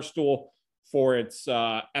to Barstool for its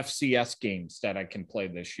FCS games that I can play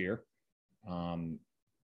this year.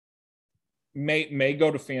 May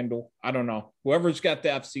go to FanDuel. I don't know. Whoever's got the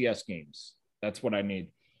FCS games, that's what I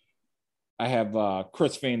need. I have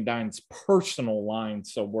Chris Van Dyne's personal line,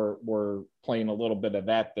 so we're playing a little bit of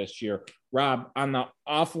that this year. Rob, on the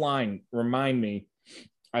offline, remind me,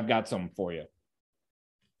 I've got something for you.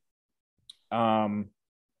 I'm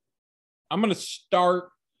going to start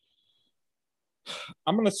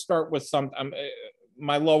with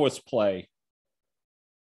my lowest play,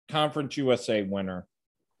 Conference USA winner.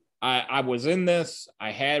 I was in this. I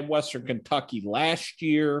had Western Kentucky last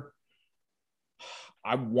year.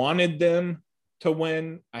 I wanted them to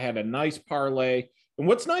win. I had a nice parlay. And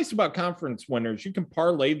what's nice about conference winners, you can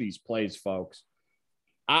parlay these plays, folks.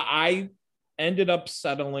 I ended up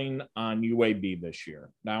settling on UAB this year.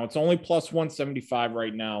 Now, it's only plus 175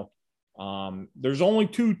 right now. There's only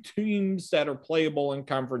 2 teams that are playable in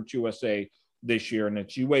Conference USA this year, and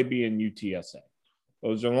it's UAB and UTSA.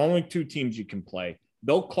 Those are the only 2 teams you can play.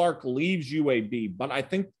 Bill Clark leaves UAB, but I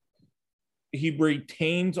think he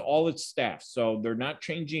retains all its staff, so they're not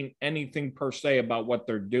changing anything per se about what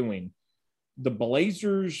they're doing. The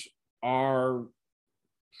Blazers are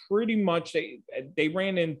pretty much, they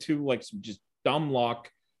ran into like some just dumb luck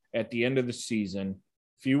at the end of the season,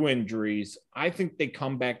 few injuries. I think they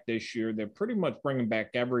come back this year. They're pretty much bringing back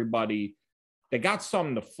everybody. They got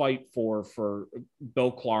something to fight for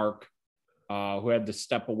Bill Clark, who had to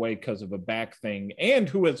step away because of a back thing, and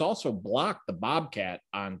who has also blocked the Bobcat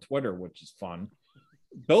on Twitter, which is fun.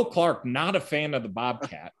 Bill Clark, not a fan of the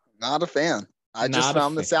Bobcat. Not a fan. I just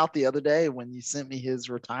found this out the other day when you sent me his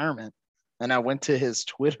retirement, and I went to his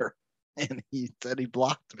Twitter, and he said he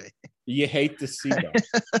blocked me. You hate to see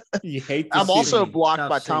that. I'm also blocked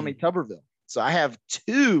by Tommy Tuberville. So I have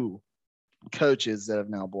 2 coaches that have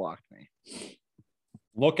now blocked me.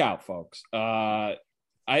 Look out, folks.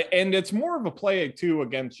 And it's more of a play too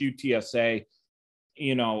against UTSA.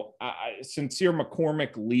 Sincere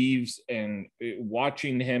McCormick leaves, and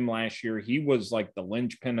watching him last year, he was like the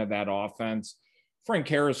linchpin of that offense. Frank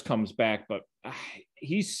Harris comes back, but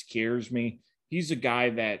he scares me. He's a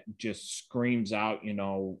guy that just screams out,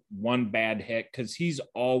 one bad hit, because he's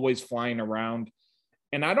always flying around.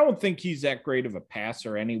 And I don't think he's that great of a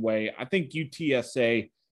passer anyway. I think UTSA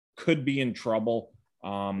could be in trouble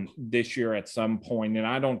this year at some point, and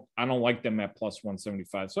I don't like them at plus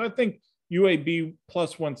 175. So I think UAB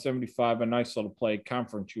plus 175, a nice little play.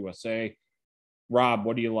 Conference USA. Rob,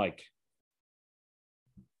 what do you like?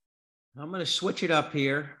 I'm going to switch it up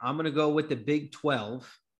here. I'm going to go with the Big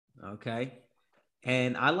 12. Okay.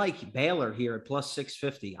 And I like Baylor here at plus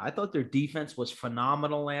 650. I thought their defense was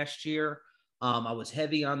phenomenal last year. I was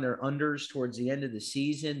heavy on their unders towards the end of the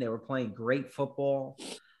season. They were playing great football.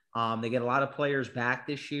 They get a lot of players back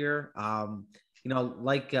this year.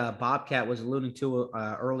 Like Bobcat was alluding to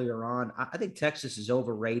earlier on, I think Texas is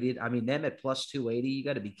overrated. I mean, them at plus 280, you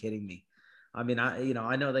got to be kidding me. I mean,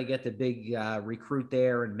 I know they get the big recruit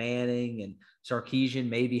there, and Manning and Sarkisian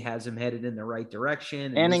maybe has them headed in the right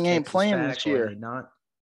direction. Manning ain't playing this year. Not.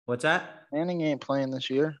 What's that? Manning ain't playing this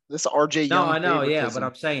year. This RJ Young. No, I know. Yeah, but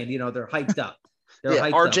I'm saying, they're hyped up. They're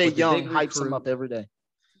hyped RJ Young hypes them up every day.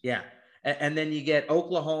 Yeah. And then you get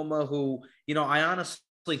Oklahoma, who, I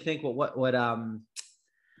honestly think what's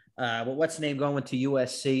the name going to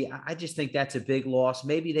USC. I just think that's a big loss.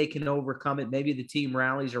 Maybe they can overcome it. Maybe the team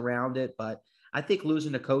rallies around it, but I think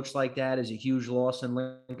losing a coach like that is a huge loss in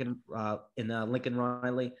Lincoln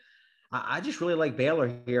Riley. I just really like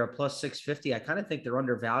Baylor here, plus 650. I kind of think they're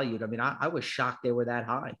undervalued. I mean, I was shocked they were that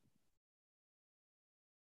high.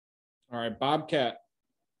 All right, Bobcat.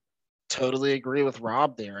 Totally agree with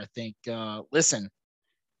Rob there. I think,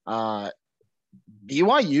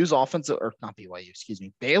 BYU's offensive, or not BYU, excuse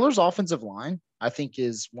me, Baylor's offensive line, I think,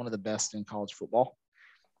 is one of the best in college football.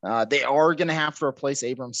 They are going to have to replace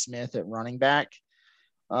Abram Smith at running back.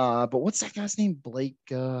 But what's that guy's name? Blake,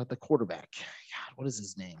 the quarterback. God, what is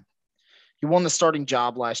his name? He won the starting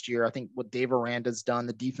job last year. I think what Dave Aranda's done,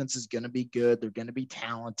 the defense is going to be good. They're going to be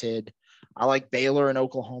talented. I like Baylor and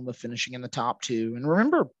Oklahoma finishing in the top two. And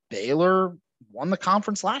remember, Baylor won the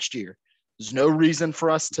conference last year. There's no reason for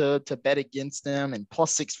us to bet against them. And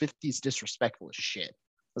plus 650 is disrespectful as shit.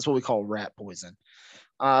 That's what we call rat poison.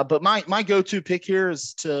 But my go-to pick here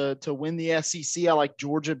is to win the SEC. I like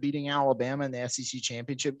Georgia beating Alabama in the SEC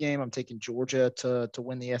championship game. I'm taking Georgia to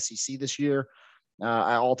win the SEC this year.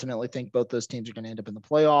 I ultimately think both those teams are going to end up in the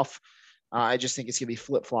playoff. I just think it's going to be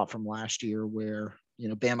flip-flop from last year where,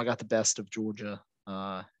 Bama got the best of Georgia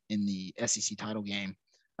in the SEC title game.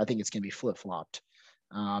 I think it's going to be flip-flopped.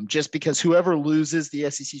 Just because whoever loses the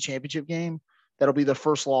SEC championship game, that'll be the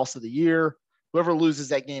first loss of the year. Whoever loses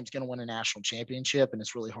that game is going to win a national championship, and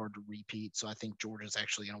it's really hard to repeat. So I think Georgia's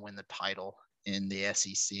actually going to win the title in the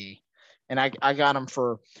SEC. And I got them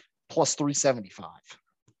for plus 375.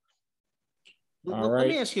 Let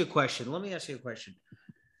me ask you a question.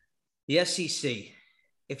 The SEC,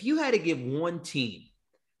 if you had to give one team,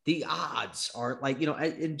 the odds are like,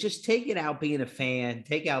 and just take it out being a fan,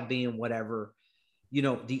 take out being whatever,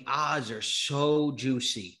 the odds are so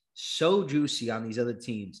juicy on these other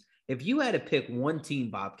teams. If you had to pick one team,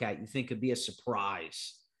 Bobcat, you think could be a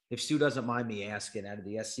surprise, if Stu doesn't mind me asking, out of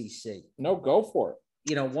the SEC. No, go for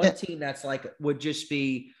it. One team that's like would just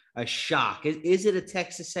be a shock. Is it a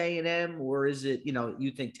Texas A&M or is it,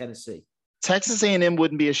 you think Tennessee? Texas A&M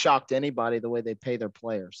wouldn't be a shock to anybody the way they pay their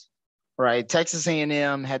players, right? Texas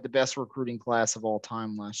A&M had the best recruiting class of all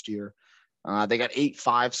time last year. They got 8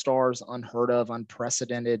 5-stars, unheard of,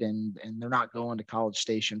 unprecedented, and they're not going to College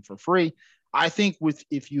Station for free. I think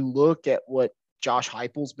if you look at what Josh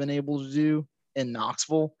Heupel's been able to do in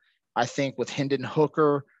Knoxville, I think with Hendon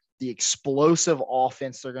Hooker, the explosive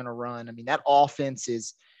offense they're going to run. I mean, that offense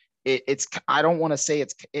is it's I don't want to say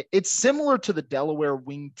it's similar to the Delaware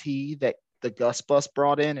wing T that the Gus Bus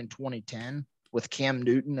brought in 2010 with Cam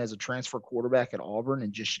Newton as a transfer quarterback at Auburn,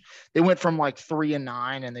 and just they went from like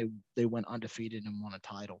 3-9 and they went undefeated and won a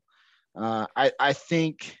title. I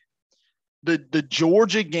think the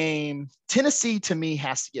Georgia game, Tennessee to me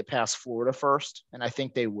has to get past Florida first, and I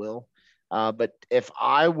think they will. But if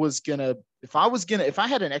I had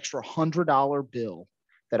an extra $100 bill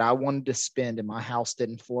that I wanted to spend and my house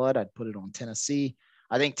didn't flood, I'd put it on Tennessee.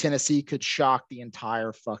 I think Tennessee could shock the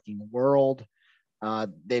entire fucking world.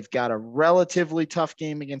 They've got a relatively tough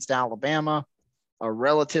game against Alabama, a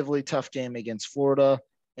relatively tough game against Florida,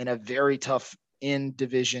 and a very tough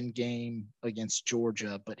in-division game against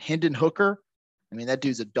Georgia. But Hendon Hooker, I mean, that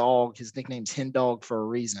dude's a dog. His nickname's Hen Dog for a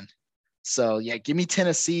reason. So, yeah, give me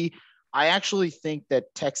Tennessee. I actually think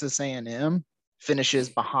that Texas A&M finishes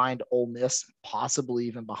behind Ole Miss, possibly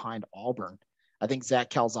even behind Auburn. I think Zach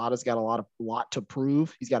Calzada's got a lot to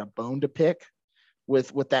prove. He's got a bone to pick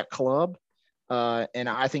with that club. And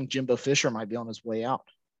I think Jimbo Fisher might be on his way out.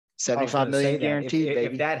 75 million guaranteed,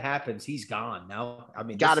 baby. If that happens, he's gone. No, I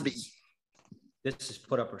mean, gotta be. This is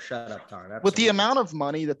put up or shut up time. Absolutely. With the amount of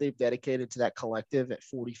money that they've dedicated to that collective at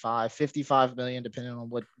 45, 55 million, depending on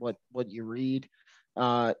what you read.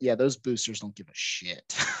 Those boosters don't give a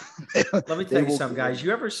shit. Let me tell you something, guys.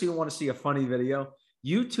 You ever want to see a funny video?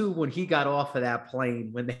 YouTube, when he got off of that plane,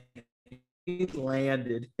 when he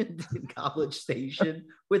landed in College Station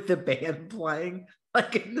with the band playing,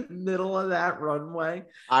 like in the middle of that runway.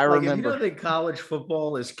 I remember. If you don't think college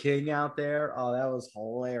football is king out there, oh, that was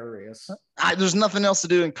hilarious. There's nothing else to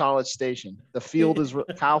do in College Station. The field is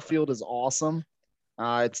Kyle Field is awesome.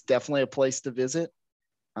 It's definitely a place to visit.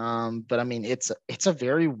 But I mean, it's a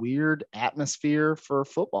very weird atmosphere for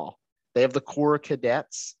football. They have the Corps of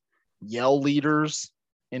Cadets, yell leaders,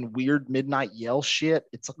 and weird midnight yell shit.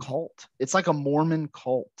 It's a cult. It's like a Mormon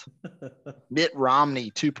cult. Mitt Romney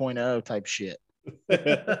 2.0 type shit.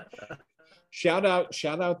 Shout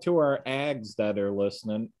out to our Ags that are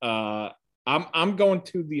listening. I'm going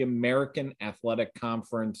to the American Athletic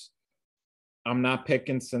Conference. I'm not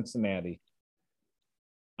picking Cincinnati.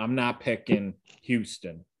 I'm not picking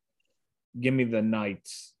Houston. Give me the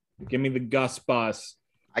Knights. Give me the Gus Bus.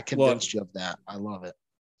 I convinced you of that. I love it.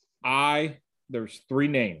 There's three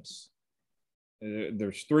names.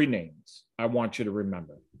 There's three names I want you to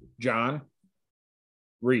remember. John,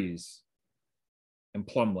 Rees, and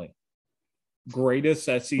Plumlee. Greatest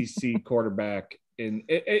SEC quarterback in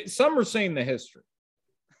some are saying the history.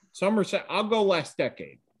 Some are saying I'll go last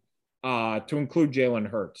decade. To include Jalen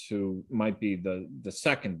Hurts, who might be the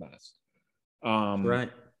second best. Right.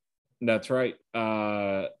 That's right.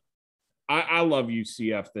 I love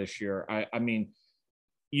UCF this year. I mean,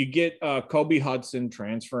 you get Kobe Hudson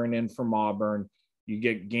transferring in from Auburn. You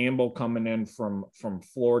get Gamble coming in from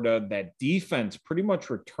Florida. That defense pretty much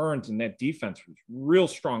returns, and that defense was real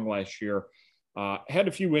strong last year. Had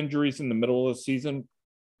a few injuries in the middle of the season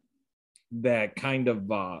that kind of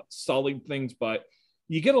sullied things, but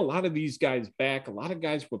you get a lot of these guys back, a lot of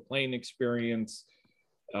guys with playing experience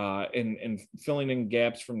and filling in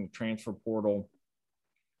gaps from the transfer portal.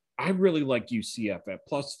 I really like UCF at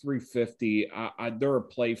plus 350. They're a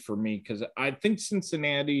play for me because I think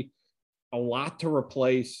Cincinnati, a lot to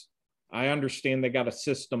replace. I understand they got a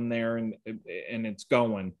system there and it's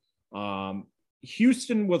going.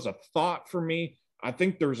 Houston was a thought for me. I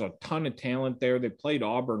think there's a ton of talent there. They played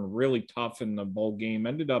Auburn really tough in the bowl game.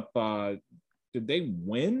 Ended up, did they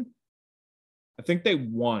win? I think they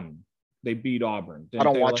won. They beat Auburn. I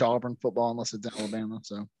don't watch Auburn football unless it's Alabama,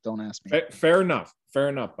 so don't ask me. Fair enough,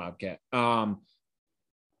 Bobcat.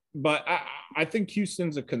 But I think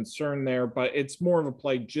Houston's a concern there, but it's more of a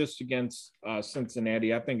play just against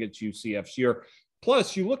Cincinnati. I think it's UCF's year.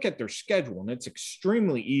 Plus, you look at their schedule, and it's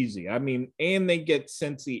extremely easy. I mean, and they get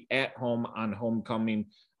Cincy at home on homecoming.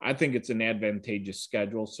 I think it's an advantageous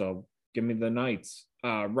schedule, so give me the Knights.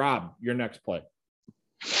 Rob, your next play.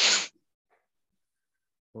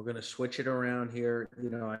 We're going to switch it around here. You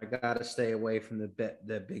know, I got to stay away from the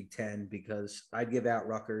Big Ten because I'd give out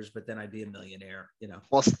Rutgers, but then I'd be a millionaire, you know.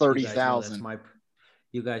 Plus 30,000.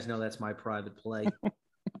 You guys know that's my private play.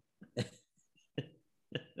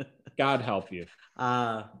 God help you.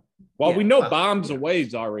 We know Bombs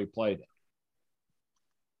Away's already played it.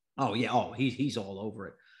 Oh, yeah. Oh, he's all over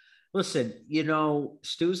it. Listen, you know,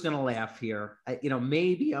 Stu's going to laugh here.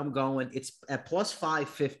 Maybe I'm going – it's at plus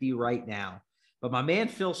 550 right now. But my man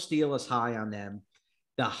Phil Steele is high on them.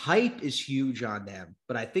 The hype is huge on them.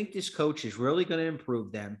 But I think this coach is really going to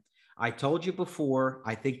improve them. I told you before,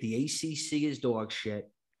 I think the ACC is dog shit.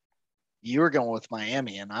 You were going with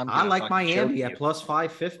Miami, and I like Miami at plus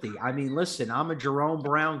 550. I mean, listen, I'm a Jerome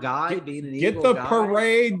Brown guy. Get the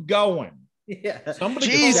parade going. Yeah.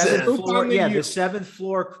 Somebody the seventh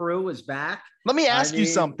floor crew is back. Let me ask you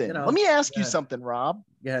something. You Rob.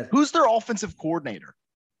 Yeah. Who's their offensive coordinator?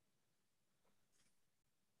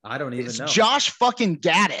 I don't even know. Josh fucking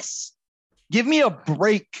Gaddis. Give me a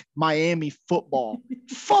break, Miami football.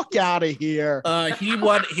 Fuck out of here. He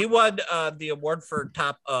won the award for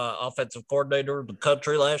top offensive coordinator in the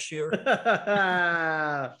country last year.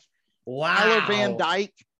 Wow. Tyler Van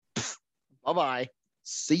Dyke. Bye-bye.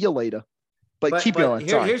 See you later. But keep going.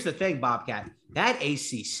 Here's the thing, Bobcat. That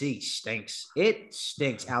ACC stinks. It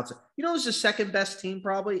stinks outside. You know who's the second best team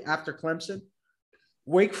probably after Clemson?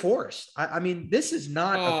 Wake Forest. I mean, this is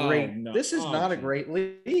not a great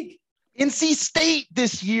league. NC State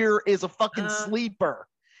this year is a fucking sleeper.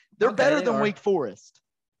 They're better than Wake Forest.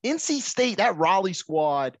 NC State, that Raleigh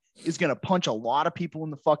squad is going to punch a lot of people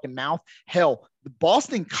in the fucking mouth. Hell, the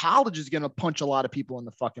Boston College is going to punch a lot of people in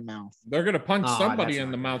the fucking mouth. They're going to punch somebody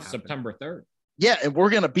in the mouth September 3rd. Yeah, and we're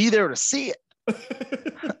going to be there to see it.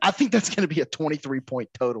 I think that's going to be a 23-point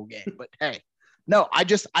total game. But hey, no, I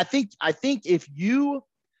think if you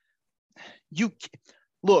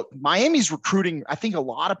look, Miami's recruiting. I think a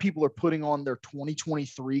lot of people are putting on their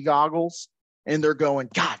 2023 goggles and they're going,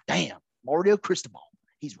 God damn, Mario Cristobal.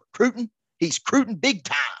 He's recruiting big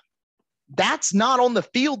time. That's not on the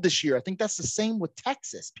field this year. I think that's the same with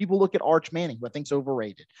Texas. People look at Arch Manning, who I think is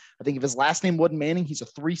overrated. I think if his last name wasn't Manning, he's a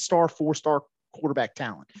 3-star, 4-star quarterback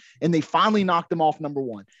talent. And they finally knocked him off number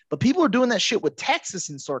 1. But people are doing that shit with Texas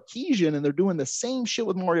and Sarkisian, and they're doing the same shit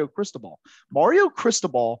with Mario Cristobal. Mario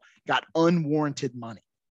Cristobal got unwarranted money.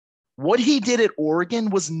 What he did at Oregon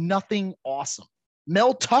was nothing awesome.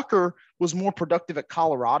 Mel Tucker was more productive at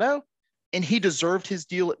Colorado, and he deserved his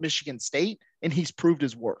deal at Michigan State, and he's proved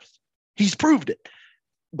his worth. He's proved it.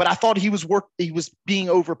 But I thought he was being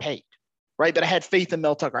overpaid, right? But I had faith in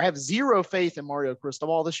Mel Tucker. I have zero faith in Mario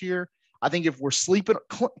Cristobal this year. I think if we're sleeping,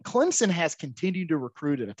 Clemson has continued to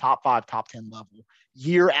recruit at a top 5, top 10 level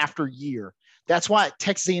year after year. That's why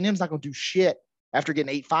Texas A&M is not going to do shit after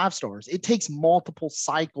getting 8 5-stars. It takes multiple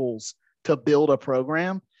cycles to build a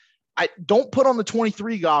program. I don't put on the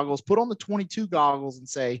 23 goggles, put on the 22 goggles and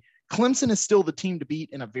say, Clemson is still the team to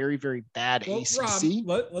beat in a very, very bad ACC.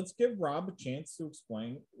 Rob, let's give Rob a chance to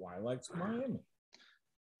explain why he likes Miami.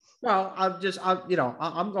 Well,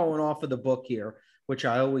 I'm going off of the book here, which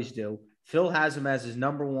I always do. Phil has him as his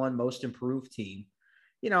number 1 most improved team.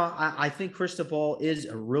 I think Cristobal is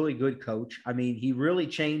a really good coach. I mean, he really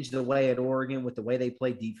changed the way at Oregon with the way they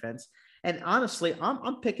play defense. And honestly,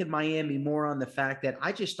 I'm picking Miami more on the fact that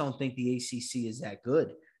I just don't think the ACC is that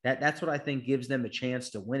good. That's what I think gives them a chance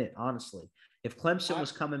to win it, honestly. If Clemson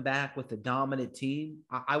was coming back with a dominant team,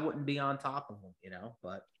 I wouldn't be on top of them,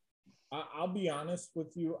 but. I'll be honest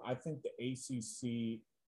with you. I think the ACC,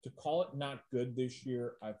 to call it not good this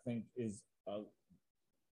year, I think is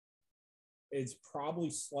probably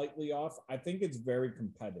slightly off. I think it's very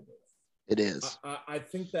competitive. It is. I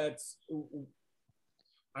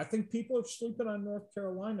think people are sleeping on North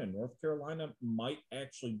Carolina. North Carolina might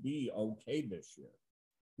actually be okay this year.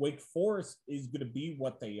 Wake Forest is going to be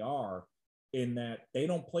what they are in that they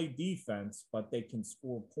don't play defense, but they can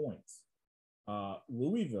score points.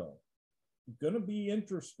 Louisville, going to be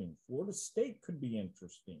interesting. Florida State could be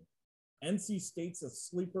interesting. NC State's a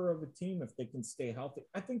sleeper of a team if they can stay healthy.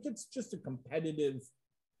 I think it's just a competitive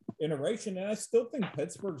iteration, and I still think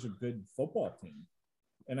Pittsburgh's a good football team.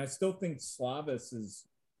 And I still think Slavis is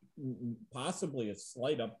possibly a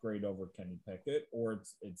slight upgrade over Kenny Pickett, or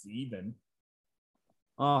it's even.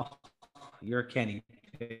 Oh, you're Kenny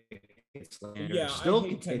Pickett. Yeah, still I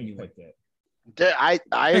hate Kenny Pickett. I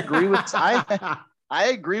agree with I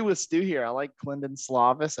agree with Stu here. I like Clendon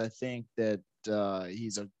Slavis. I think that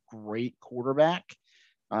he's a great quarterback.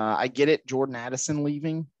 I get it, Jordan Addison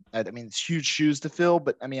leaving. I mean, it's huge shoes to fill,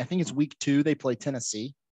 but I mean, I think it's week 2. They play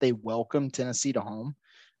Tennessee. They welcome Tennessee to home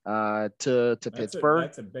to Pittsburgh.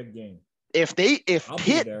 That's a big game. If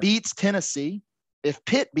Pitt beats Tennessee,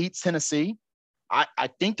 I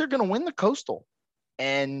think they're going to win the Coastal.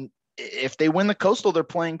 And if they win the Coastal, they're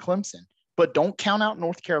playing Clemson. But don't count out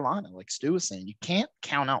North Carolina, like Stu was saying. You can't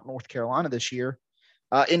count out North Carolina this year.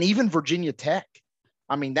 And even Virginia Tech.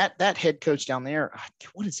 I mean, that head coach down there,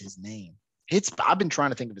 what is his name? I've been trying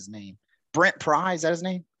to think of his name. Brent Pry, is that his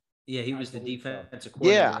name? Yeah, he was the defensive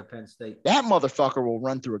coordinator at Penn State. That motherfucker will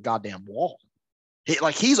run through a goddamn wall.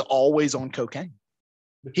 He's always on cocaine.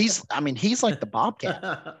 He's like the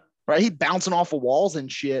Bobcat, right? He's bouncing off of walls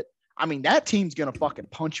and shit. I mean, that team's going to fucking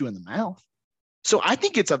punch you in the mouth. So I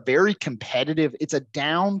think it's a very competitive, it's a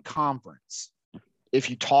down conference. If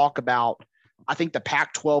you talk about, I think the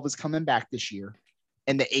Pac-12 is coming back this year,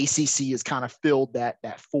 and the ACC has kind of filled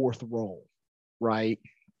that fourth role, right?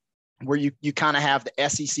 Where you kind of have the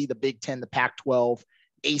SEC, the Big Ten, the Pac-12,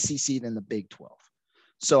 ACC, then the Big 12.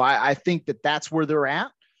 So I think that's where they're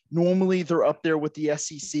at. Normally they're up there with the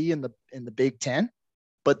SEC and the Big Ten,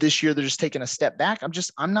 but this year they're just taking a step back.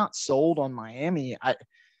 I'm not sold on Miami. I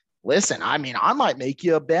might make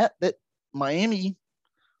you a bet that Miami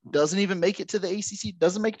doesn't even make it to the ACC,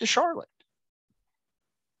 doesn't make it to Charlotte.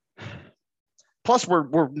 Plus,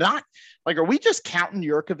 we're not like, are we just counting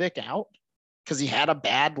Jurkovic out because he had a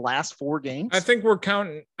bad last 4 games? I think we're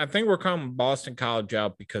counting Boston College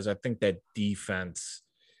out because I think that defense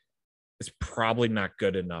is probably not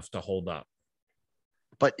good enough to hold up.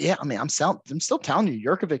 But yeah, I mean, I'm still telling you,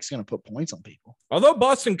 Jurkovic's going to put points on people. Although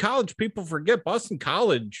Boston College, people forget Boston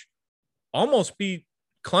College almost beat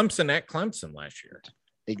Clemson at Clemson last year.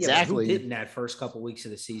 Exactly. Yeah, who didn't that first couple weeks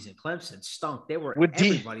of the season? Clemson stunk. They were With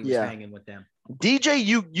everybody was hanging with them. DJ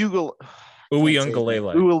Ugal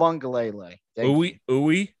Uiagalelei. Uiagalelei.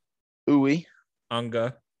 Uiagalelei.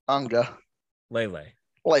 Unga Lele.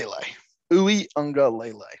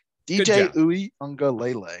 Uiagalelei. DJ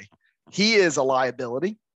Uiagalelei. He is a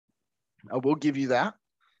liability. I will give you that.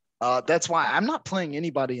 That's why I'm not playing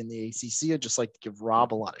anybody in the ACC. I just like to give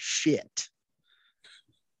Rob a lot of shit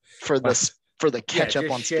for this. For the catch up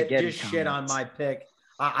on spaghetti. Just shit on my pick.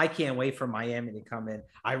 I can't wait for Miami to come in.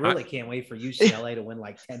 I really can't wait for UCLA to win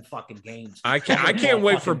like 10 fucking games. I can't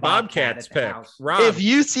wait for Bobcat's pick. Rob. If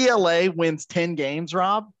UCLA wins 10 games,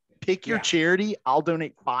 Rob, pick your charity. I'll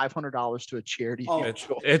donate $500 to a charity.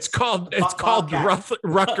 It's called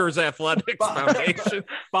Rutgers Athletics Foundation.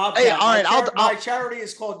 Bobcat, hey, all right, my charity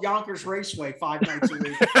is called Yonkers Raceway 5 nights a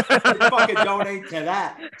week. Fucking donate to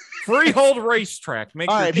that. Freehold racetrack. All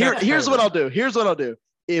right, here's what I'll do.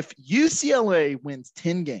 If UCLA wins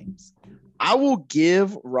 10 games, I will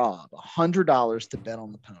give Rob $100 to bet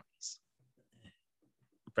on the ponies.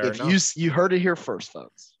 Fair enough. You heard it here first,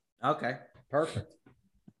 folks. Okay, perfect.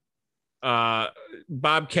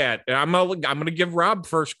 Bobcat, I'm gonna give Rob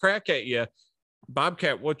first crack at you.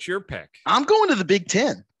 Bobcat, what's your pick? I'm going to the Big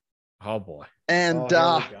Ten. Oh boy. And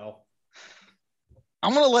I'm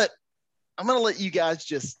gonna let you guys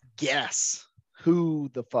just guess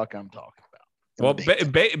who the fuck I'm talking about. Well,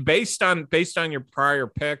 based on your prior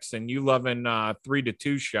picks and you loving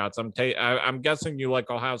 3-2 shots, I'm guessing you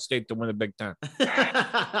like Ohio State to win the Big Ten.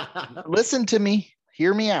 Listen to me,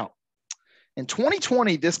 hear me out. In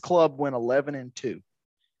 2020, this club went 11-2,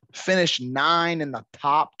 finished 9 in the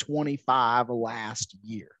top 25 last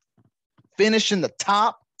year, finished in the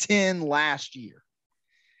top 10 last year.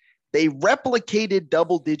 They replicated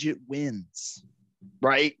double-digit wins,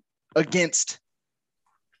 right, against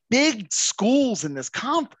big schools in this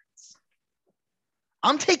conference.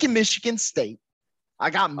 I'm taking Michigan State. I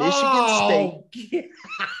got Michigan State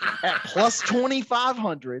at plus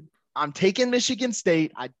 2,500. I'm taking Michigan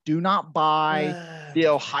State. I do not buy the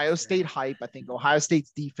Ohio State hype. I think Ohio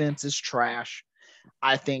State's defense is trash.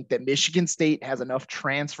 I think that Michigan State has enough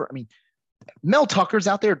transfer. I mean, Mel Tucker's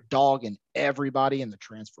out there dogging everybody in the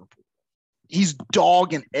transfer pool. He's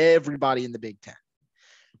dogging everybody in the Big Ten.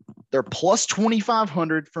 They're plus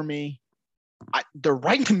 2,500 for me. They're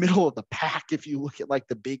right in the middle of the pack if you look at like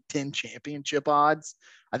the Big Ten championship odds.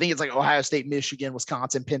 I think it's like Ohio State, Michigan,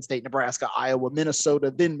 Wisconsin, Penn State, Nebraska, Iowa,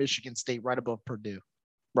 Minnesota, then Michigan State right above Purdue,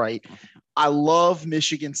 right? I love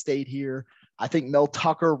Michigan State here. I think Mel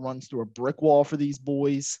Tucker runs through a brick wall for these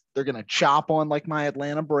boys. They're going to chop on like my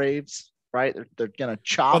Atlanta Braves, right? They're going to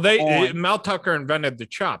chop on. Mel Tucker invented the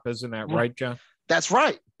chop, isn't that right, John? That's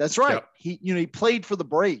right. Yep. He played for the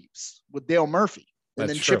Braves with Dale Murphy and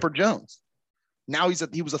then Chipper Jones. Now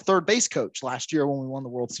he was a third base coach last year when we won the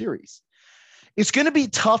World Series. It's going to be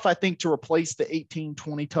tough, I think, to replace the 18,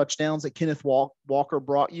 20 touchdowns that Kenneth Walker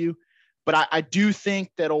brought you. But I do think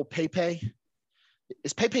that old Pepe –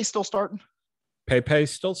 is Pepe still starting?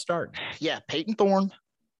 Pepe's still starting. Yeah, Peyton Thorne.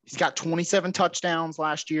 He's got 27 touchdowns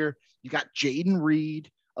last year. You got Jaden Reed,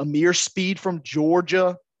 Amir Speed from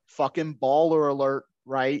Georgia, fucking baller alert,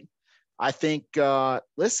 right? I think,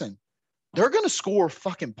 listen, they're going to score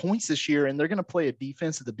fucking points this year, and they're going to play a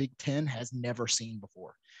defense that the Big Ten has never seen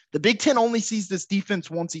before. The Big Ten only sees this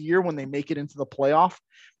defense once a year when they make it into the playoff.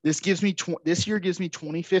 This year gives me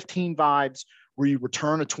 2015 vibes where you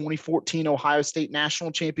return a 2014 Ohio State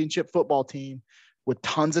national championship football team with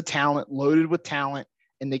tons of talent, loaded with talent,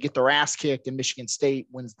 and they get their ass kicked, and Michigan State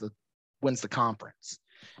wins the conference.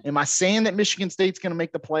 Am I saying that Michigan State's going to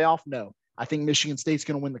make the playoff? No. I think Michigan State's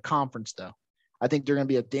going to win the conference, though. I think they're going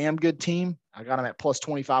to be a damn good team. I got them at plus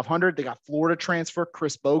 2,500. They got Florida transfer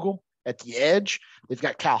Chris Bogle at the edge. They've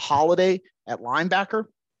got Cal Holiday at linebacker.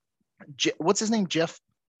 What's his name? Jeff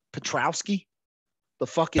Petrowski, the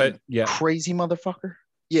fucking crazy motherfucker.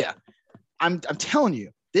 Yeah, I'm telling you,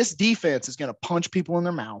 this defense is going to punch people in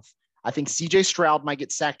their mouth. I think C.J. Stroud might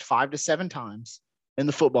get sacked 5 to 7 times in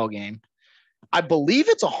the football game. I believe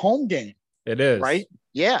it's a home game. It is. Right?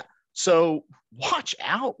 Yeah. So watch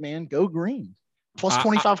out, man. Go green. Plus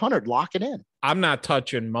 2,500. Lock it in. I'm not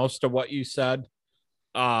touching most of what you said.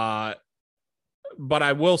 But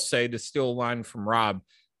I will say, to steal a line from Rob,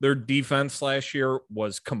 their defense last year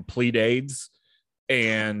was complete AIDS.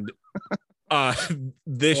 And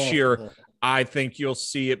this year, I think you'll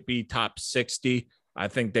see it be top 60. I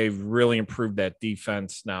think they've really improved that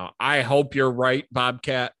defense now. I hope you're right,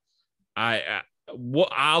 Bobcat. Well,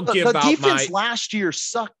 I'll The give out defense my last year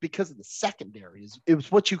sucked because of the secondary. It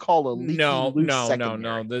was what you call a leaky, loose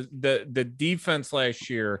secondary. The defense last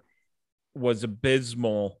year was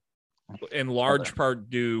abysmal, in large part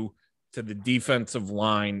due to the defensive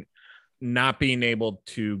line not being able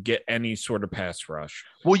to get any sort of pass rush.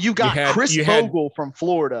 Well, you got Chris Vogel from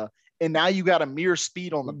Florida, and now you got Amir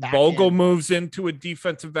Speed on the back Vogel end. moves into a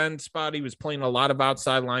defensive end spot. He was playing a lot of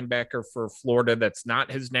outside linebacker for Florida. That's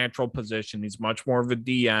not his natural position. He's much more of a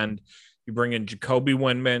D end. You bring in Jacoby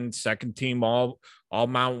Windman, second team all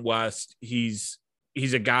Mountain West. He's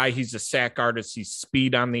a guy. He's a sack artist. He's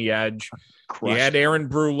speed on the edge. You had Aaron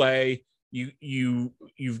Brule.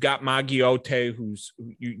 You've got Magiote, who's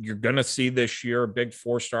you're going to see this year, a big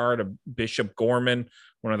 4-star to Bishop Gorman,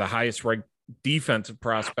 one of the highest ranked defensive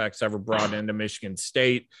prospects ever brought into Michigan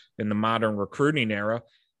State in the modern recruiting era.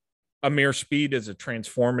 Amir Speed is a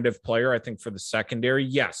transformative player, I think, for the secondary.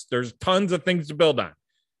 Yes, there's tons of things to build on.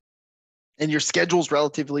 And your schedule's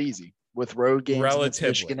relatively easy with road games against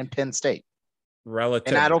Michigan and Penn State.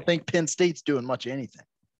 Relatively. And I don't think Penn State's doing much of anything.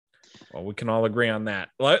 Well, we can all agree on that.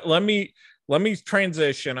 Let me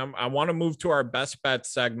transition. I want to move to our best bet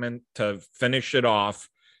segment to finish it off.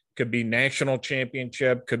 Could be national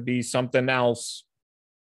championship, could be something else.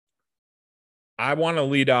 I want to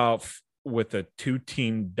lead off with a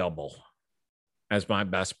 2-team double as my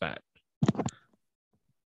best bet.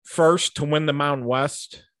 First, to win the Mountain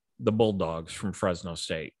West, the Bulldogs from Fresno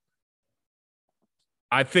State.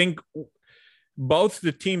 I think both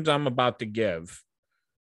the teams I'm about to give,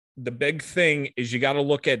 the big thing is you got to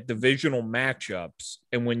look at divisional matchups.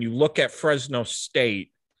 And when you look at Fresno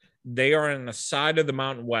State, they are on the side of the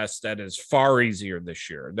Mountain West that is far easier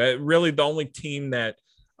this year. That really the only team that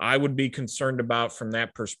I would be concerned about from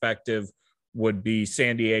that perspective would be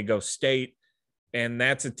San Diego State. And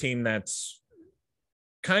that's a team that's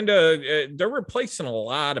kind of, they're replacing a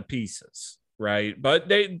lot of pieces, right? But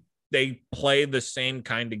they play the same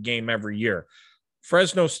kind of game every year.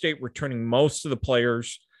 Fresno State returning most of the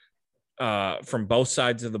players from both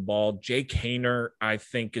sides of the ball. Jake Haener, I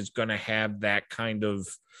think, is going to have that kind of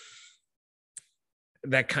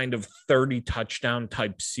 30 touchdown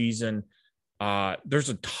type season. There's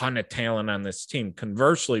a ton of talent on this team.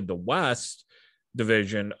 Conversely, the West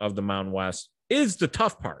division of the Mountain West is the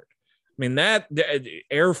tough part. I mean, the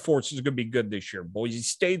Air Force is going to be good this year. Boise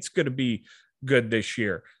State's going to be good this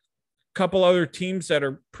year. A couple other teams that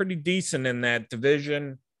are pretty decent in that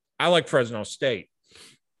division. I like Fresno State.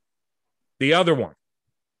 The other one,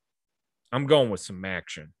 I'm going with some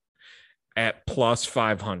action at plus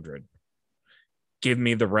 500. Give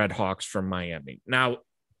me the Red Hawks from Miami. Now,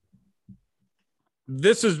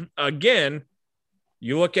 this is, again,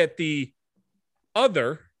 you look at the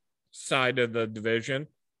other side of the division,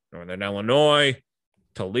 Northern Illinois,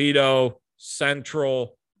 Toledo,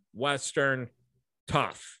 Central, Western,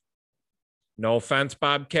 tough. No offense,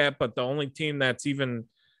 Bobcat, but the only team that's even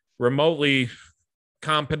remotely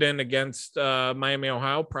competent against Miami,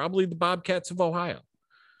 Ohio, probably the Bobcats of Ohio.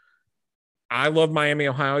 I love Miami,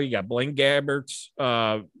 Ohio. You got Blaine Gabbert's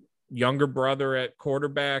younger brother at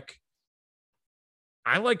quarterback.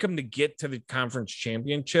 I like him to get to the conference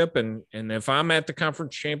championship. And if I'm at the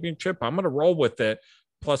conference championship, I'm going to roll with it.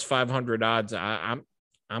 Plus 500 odds. I'm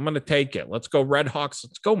going to take it. Let's go Red Hawks.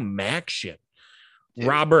 Let's go Maction.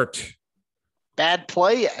 Robert. Bad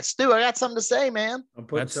play. Stu, I got something to say, man. I'm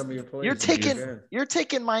putting some of your plays. You're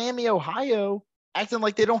taking Miami, Ohio, acting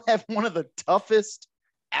like they don't have one of the toughest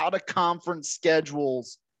out of conference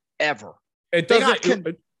schedules ever. It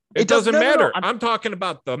doesn't matter. I'm talking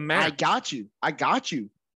about the map. I got you.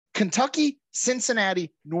 Kentucky,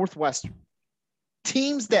 Cincinnati, Northwestern.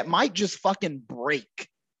 Teams that might just fucking break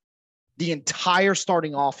the entire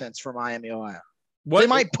starting offense for Miami, Ohio. They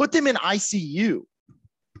might put them in ICU.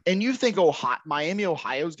 And you think Miami,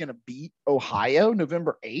 Ohio is going to beat Ohio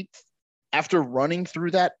November 8th after running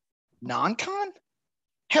through that non-con?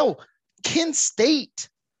 Hell, Kent State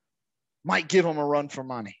might give them a run for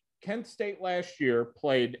money. Kent State last year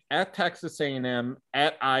played at Texas A&M,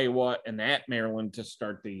 at Iowa, and at Maryland to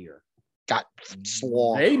start the year. Got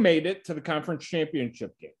slaughtered. They made it to the conference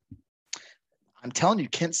championship game. I'm telling you,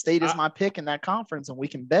 Kent State is my pick in that conference, and we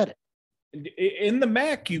can bet it. In the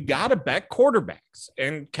MAC, you got to bet quarterbacks,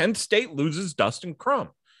 and Kent State loses Dustin Crum.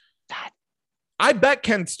 I bet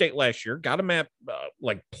Kent State last year, got him at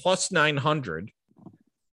like plus 900,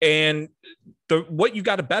 and what you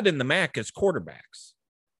got to bet in the MAC is quarterbacks.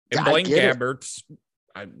 And Blaine Gabbert's,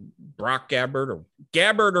 Brock Gabbert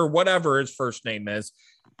or whatever his first name is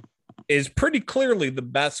pretty clearly the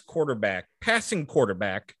best passing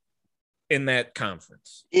quarterback in that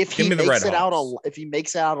conference. If he makes it out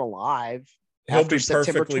alive, after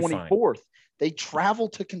September 24th. They travel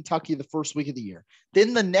to Kentucky the first week of the year.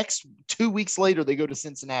 Then the next 2 weeks later, they go to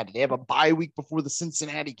Cincinnati. They have a bye week before the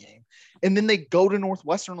Cincinnati game. And then they go to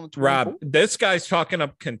Northwestern on the 24th. Rob, this guy's talking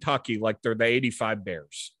up Kentucky like they're the 85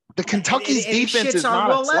 Bears. The Kentucky's defense is not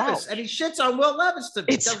Will a slouch. Levis, and he shits on Will Levis to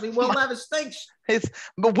tell me Will Levis thinks.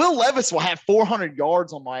 But Will Levis will have 400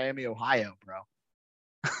 yards on Miami, Ohio, bro.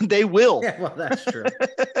 They will. Yeah, well, that's true.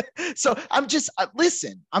 So I'm just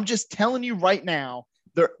telling you right now,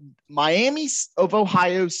 Miami of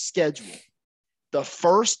Ohio's schedule, the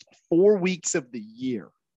first 4 weeks of the year,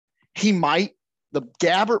 the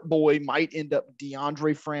Gabbert boy might end up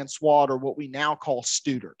DeAndre Francois, or what we now call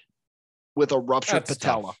Studert, with a ruptured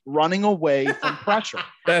patella, running away from pressure.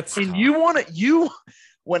 When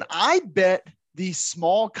I bet these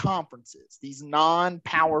small conferences, these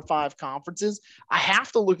non-Power 5 conferences, I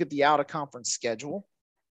have to look at the out-of-conference schedule,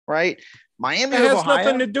 right? Miami has Ohio,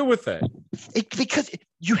 nothing to do with it. Because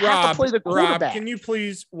you have to play the quarterback. Rob, can you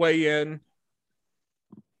please weigh in?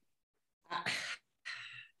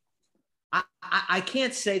 I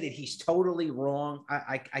can't say that he's totally wrong.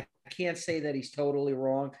 I can't say that he's totally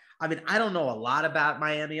wrong. I mean, I don't know a lot about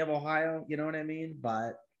Miami of Ohio. You know what I mean?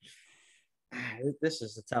 But this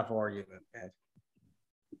is a tough argument, man.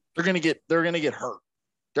 They're gonna get hurt.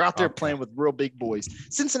 They're out there playing with real big boys.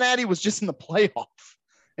 Cincinnati was just in the playoff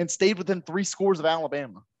and stayed within 3 scores of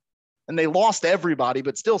Alabama, and they lost everybody,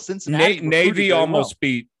 but still Cincinnati. Navy almost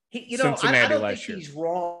beat Cincinnati I don't last think year. He's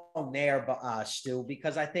wrong there, but Stu,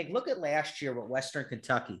 because I think look at last year with Western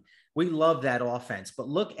Kentucky. We love that offense, but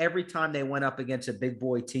look every time they went up against a big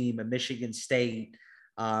boy team, a Michigan State.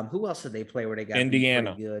 Who else did they play where they got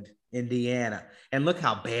Indiana? Good Indiana, and look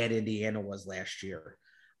how bad Indiana was last year.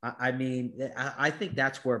 I mean, I think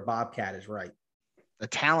that's where Bobcat is right. The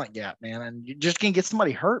talent gap, man, and you just can get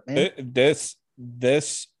somebody hurt, man.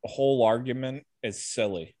 This whole argument is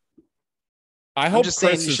silly. I hope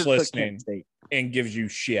Chris is listening and gives you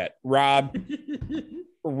shit. Rob,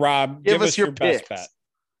 give us your best bet.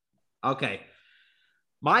 Okay.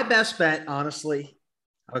 My best bet, honestly,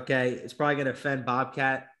 it's probably going to offend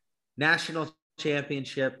Bobcat. National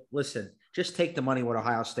championship. Listen, just take the money with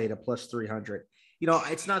Ohio State at plus 300. You know,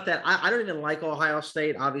 it's not that I don't even like Ohio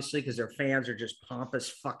State, obviously, because their fans are just pompous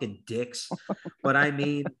fucking dicks. But I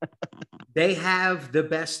mean, they have the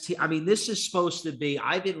best team. I mean, this is supposed to be,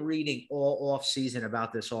 I've been reading all off season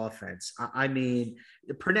about this offense. I mean,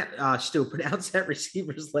 Stu, pronounce that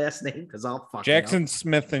receiver's last name because I'll fuck Jackson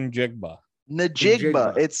Smith and Jigba.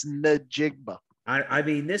 Najigba. It's Najigba. I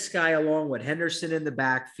mean, this guy, along with Henderson in the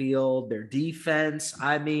backfield, their defense.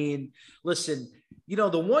 I mean, listen, you know,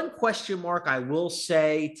 the one question mark I will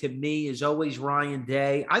say to me is always Ryan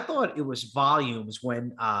Day. I thought it was volumes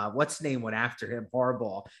when what's his name went after him,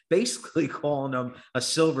 Harbaugh, basically calling him a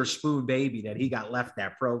silver spoon baby that he got left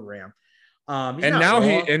that program.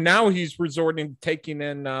 And now he's resorting to taking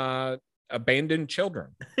in abandoned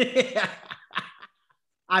children.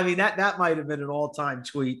 I mean, that might have been an all-time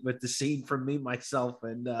tweet with the scene from me, myself,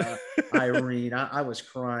 and Irene. I was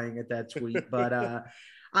crying at that tweet, but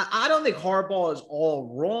I don't think Harbaugh is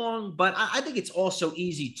all wrong, but I think it's also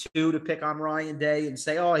easy to pick on Ryan Day and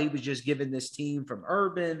say, oh, he was just given this team from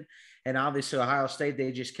Urban, and obviously Ohio State,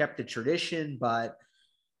 they just kept the tradition. But,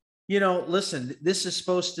 you know, listen, this is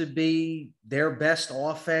supposed to be their best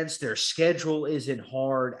offense. Their schedule isn't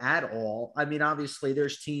hard at all. I mean, obviously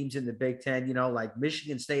there's teams in the Big Ten, you know, like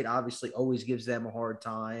Michigan State obviously always gives them a hard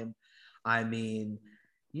time. I mean,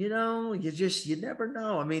 you know, you never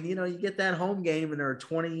know. I mean, you know, you get that home game and they're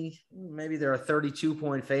 20, maybe they're a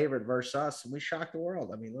 32-point favorite versus us, and we shock the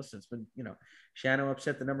world. I mean, listen, it's been, you know, Shano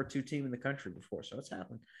upset the number 2 team in the country before, so it's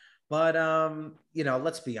happened. But, you know,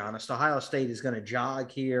 let's be honest. Ohio State is going to jog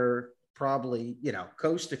here, probably, you know,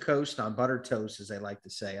 coast to coast on buttered toast, as they like to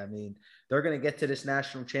say. I mean, they're going to get to this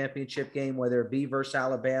national championship game, whether it be versus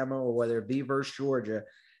Alabama or whether it be versus Georgia.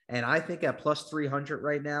 And I think at plus 300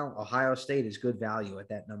 right now, Ohio State is good value at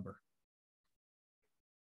that number.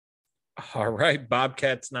 All right.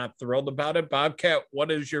 Bobcat's not thrilled about it. Bobcat, what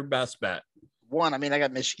is your best bet? I mean, I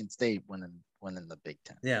got Michigan State winning the Big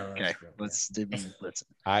Ten. Yeah. Okay. Listen.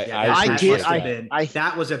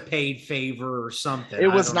 That was a paid favor or something.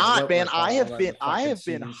 It was not, man. I have been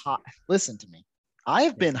high. Listen to me. I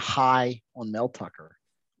have been high on Mel Tucker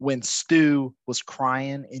when Stu was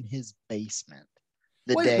crying in his basement.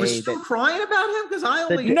 Was Stu crying about him? Because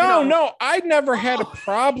I never had a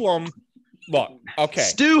problem. Look, okay.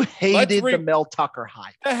 Stu hated the Mel Tucker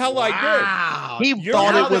hype. The hell I did. He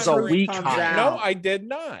thought it was a weak hype. No, I did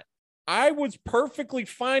not. I was perfectly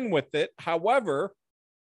fine with it. However,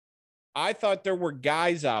 I thought there were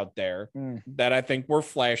guys out there that I think were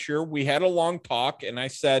flashier. We had a long talk, and I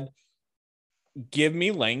said, give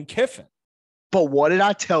me Lane Kiffin. But what did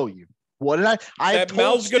I tell you? What did I said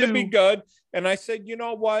Mel's going to be good. And I said, you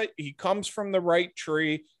know what? He comes from the right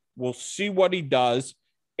tree. We'll see what he does.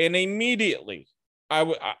 And immediately, I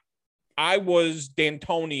was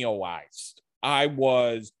D'Antonioized. I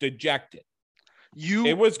was dejected.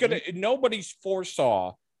 Nobody's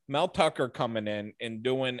foresaw Mel Tucker coming in and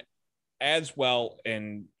doing as well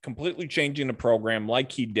and completely changing the program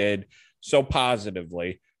like he did so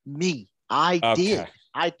positively. I did.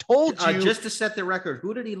 I told you. Just to set the record,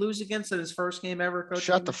 who did he lose against in his first game ever, Coach?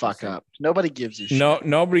 Shut the fuck up. Nobody gives a shit. No,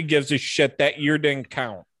 nobody gives a shit. That year didn't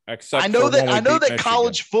count. Except I know that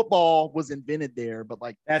college football was invented there, but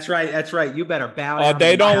like that's right. You better bow down.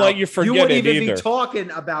 They don't let you forget. You wouldn't even be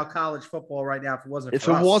talking about college football right now if it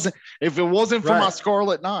wasn't for my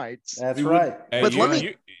Scarlet Knights. That's right. But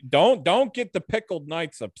don't get the pickled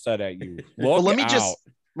Knights upset at you. Let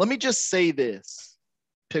me just say this.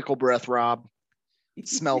 Pickle breath, Rob. It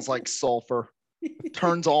smells like sulfur.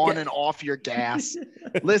 Turns on and off your gas.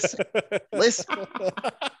 Listen.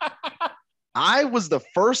 I was the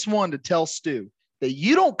first one to tell Stu that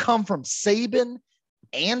you don't come from Saban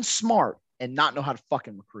and Smart and not know how to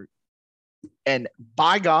fucking recruit. And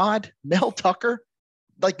by God, Mel Tucker,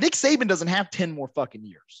 like Nick Saban doesn't have 10 more fucking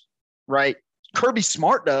years, right? Kirby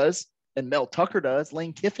Smart does, and Mel Tucker does.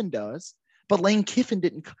 Lane Kiffin does. But Lane Kiffin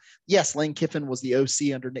didn't. Yes, Lane Kiffin was the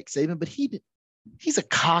OC under Nick Saban, but he's a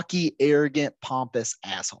cocky, arrogant, pompous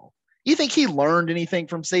asshole. You think he learned anything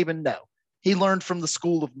from Saban? No. He learned from the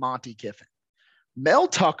school of Monty Kiffin. Mel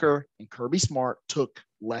Tucker and Kirby Smart took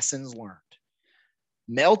lessons learned.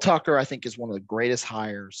 Mel Tucker, I think, is one of the greatest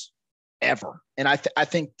hires ever. And I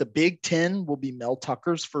think the Big Ten will be Mel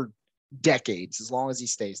Tucker's for decades, as long as he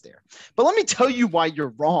stays there. But let me tell you why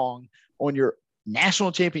you're wrong on your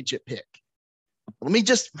national championship pick. Let me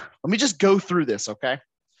just go through this, okay?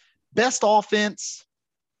 Best offense,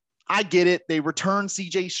 I get it. They returned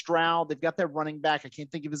CJ Stroud. They've got that running back. I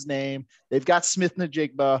can't think of his name. They've got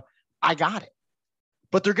Smith-Njigba. I got it.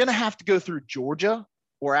 But they're going to have to go through Georgia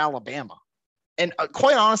or Alabama. And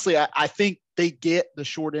quite honestly, I think they get the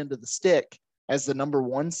short end of the stick as the number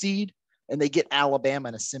 1 seed, and they get Alabama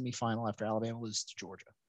in a semifinal after Alabama loses to Georgia.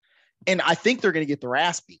 And I think they're going to get their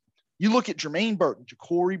ass beat. You look at Jermaine Burton,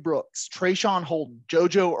 Ja'Cory Brooks, Trayshawn Holden,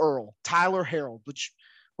 JoJo Earl, Tyler Harold, which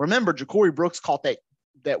remember Ja'Cory Brooks caught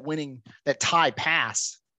that tie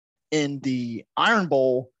pass in the Iron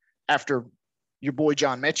Bowl after your boy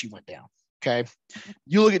John Mechie went down. Okay.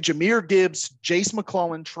 You look at Jahmyr Gibbs, Jace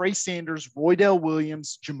McClellan, Trey Sanders, Roydell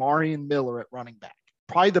Williams, Jamarian Miller at running back.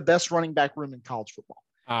 Probably the best running back room in college football.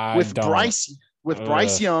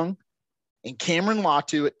 Bryce Young and Cameron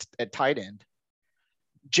Latu at tight end.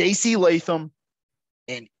 J.C. Latham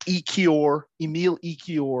and Emil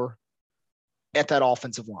Ekior at that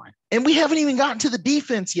offensive line. And we haven't even gotten to the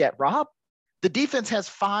defense yet, Rob. The defense has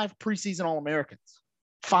 5 preseason All-Americans.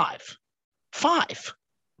 5.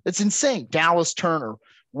 It's insane. Dallas Turner,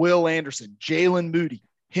 Will Anderson, Jalen Moody,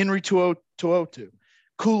 Henry Tuotu,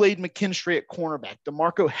 Kool-Aid McKinstry at cornerback,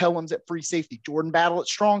 DeMarco Helms at free safety, Jordan Battle at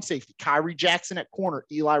strong safety, Kyrie Jackson at corner,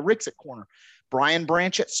 Eli Ricks at corner, Brian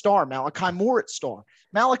Branch at star, Malachi Moore at star.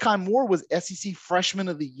 Malachi Moore was SEC Freshman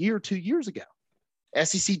of the Year 2 years ago.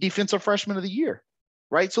 SEC Defensive Freshman of the Year,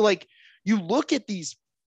 right? So, like, you look at this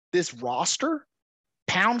roster,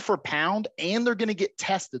 pound for pound, and they're going to get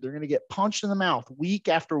tested. They're going to get punched in the mouth week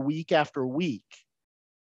after week after week.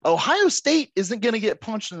 Ohio State isn't going to get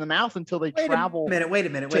punched in the mouth until they travel. Wait a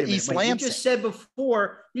minute. East Lansing. You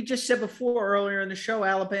just said before earlier in the show,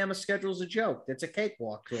 Alabama's schedule's a joke. It's a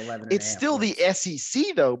cakewalk to 11. It's still the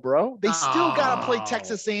SEC though, bro. They still got to play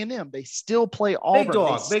Texas A&M. They still play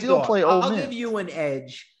Auburn. Big dog. Play Ole Miss. I'll give you an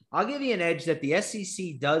edge. that the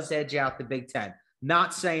SEC does edge out the Big Ten.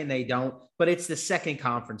 Not saying they don't, but it's the second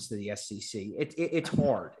conference to the SEC. It's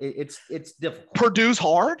hard. It's difficult. Purdue's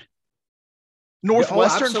hard.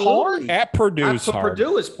 Northwestern's hard. At Purdue's hard.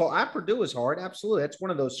 Purdue is hard. Absolutely. That's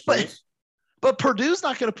one of those schools. But Purdue's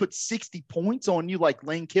not going to put 60 points on you like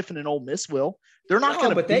Lane Kiffin and Ole Miss will. They're not going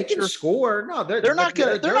to. But they can score. No, they're not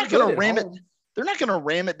going to ram it. They're not going to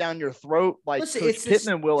ram it down your throat like Coach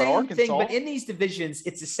Pittman will at Arkansas. But in these divisions,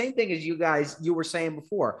 it's the same thing as you were saying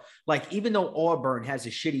before. Like, even though Auburn has a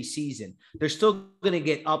shitty season, they're still going to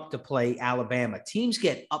get up to play Alabama. Teams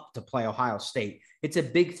get up to play Ohio State. It's a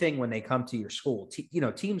big thing when they come to your school.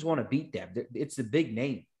 Teams want to beat them. It's the big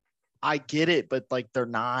name. I get it, but like they're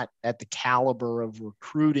not at the caliber of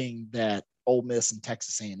recruiting that Ole Miss and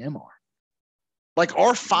Texas A&M are. Like,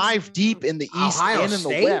 our 5 deep in the East Ohio and in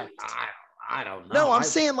State? the West. I don't know. No,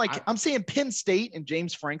 I'm saying Penn State and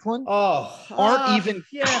James Franklin aren't even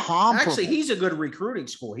comparable. Actually, he's a good recruiting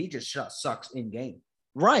school. He just sucks in game.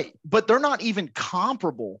 Right. But they're not even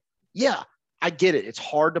comparable. Yeah, I get it. It's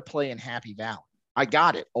hard to play in Happy Valley. I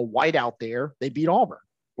got it. A whiteout there. They beat Auburn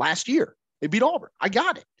last year. They beat Auburn. I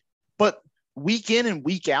got it. But week in and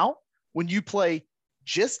week out, when you play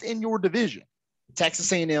just in your division,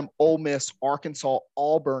 Texas A&M, Ole Miss, Arkansas,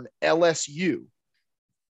 Auburn, LSU,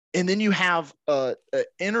 and then you have a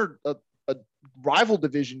rival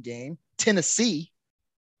division game, Tennessee.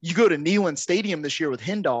 You go to Neyland Stadium this year with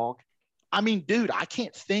Hendog. I mean, dude, I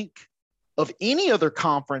can't think of any other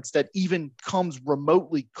conference that even comes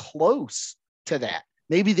remotely close to that.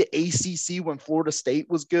 Maybe the ACC when Florida State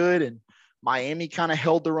was good and Miami kind of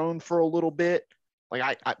held their own for a little bit.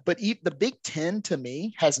 But the Big Ten to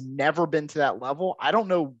me has never been to that level. I don't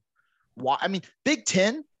know why. I mean, Big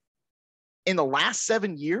Ten in the last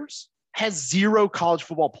 7 years has 0 college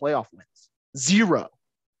football playoff wins. 0.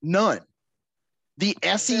 None. The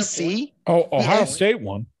SEC. Oh, Ohio State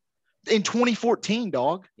won. In 2014,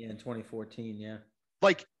 dog. Yeah, in 2014, yeah.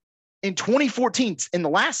 Like in 2014, in the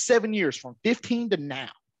last 7 years, from 15 to now,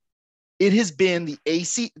 it has been the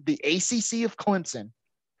ACC of Clemson,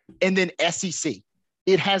 and then SEC.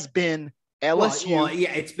 It has been LSU,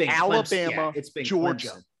 it's been Alabama, it's been Georgia.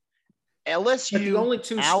 Clemson. LSU, But the only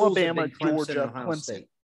two Alabama, Georgia, Clemson.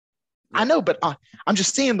 I know, but I'm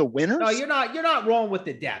just seeing the winners. No, you're not wrong with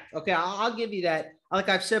the depth. Okay, I'll give you that. Like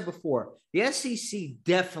I've said before, the SEC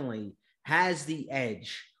definitely has the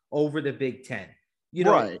edge over the Big Ten. You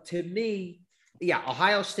know, right. To me, yeah,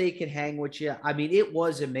 Ohio State can hang with you. I mean, it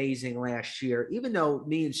was amazing last year, even though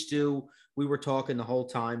me and Stu, we were talking the whole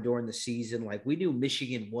time during the season. Like, we knew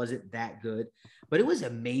Michigan wasn't that good, but it was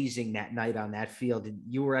amazing that night on that field. And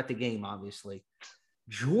you were at the game, obviously.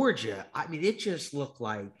 Georgia, I mean,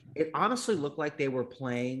 it honestly looked like they were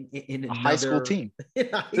playing in a high school team.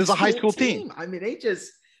 It was a high school team. I mean, they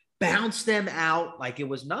just bounced them out like it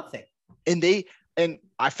was nothing. And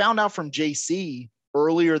I found out from JC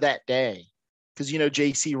earlier that day, because,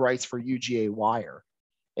 JC writes for UGA Wire,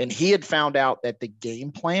 and he had found out that the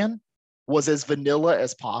game plan was as vanilla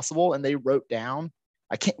as possible. And they wrote down,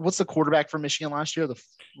 what's the quarterback for Michigan last year? The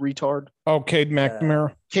retard. Oh, Cade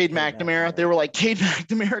McNamara. Cade McNamara. They were like, Cade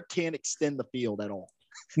McNamara can't extend the field at all.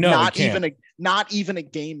 No, not even a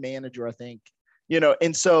game manager, I think.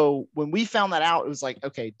 And so when we found that out, it was like,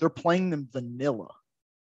 okay, they're playing them vanilla.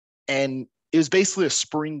 And it was basically a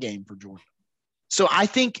spring game for Georgia. So I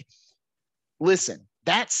think, listen,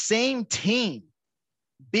 that same team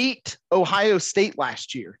beat Ohio State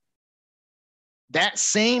last year. That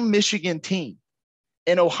same Michigan team.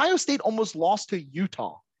 And Ohio State almost lost to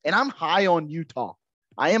Utah. And I'm high on Utah.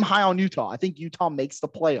 I am high on Utah. I think Utah makes the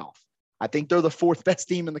playoff. I think they're the 4th best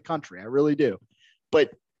team in the country. I really do. But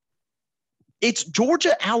it's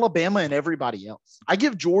Georgia, Alabama, and everybody else. I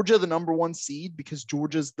give Georgia the number 1 seed because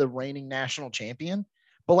Georgia's the reigning national champion.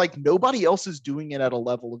 But nobody else is doing it at a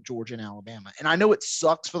level of Georgia and Alabama. And I know it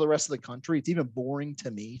sucks for the rest of the country. It's even boring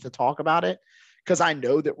to me to talk about it because I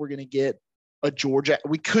know that we're going to get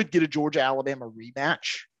we could get a Georgia Alabama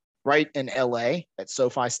rematch, right, in LA at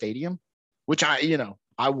SoFi Stadium, which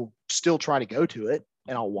I will still try to go to it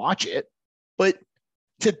and I'll watch it. But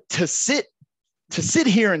to sit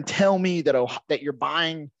here and tell me that you're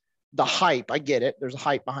buying the hype, I get it. There's a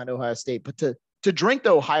hype behind Ohio State, but to drink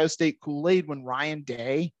the Ohio State Kool-Aid when Ryan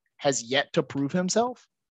Day has yet to prove himself,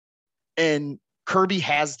 and Kirby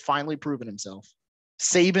has finally proven himself.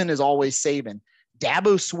 Saban is always Saban.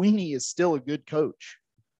 Dabo Swinney is still a good coach.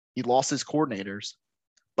 He lost his coordinators.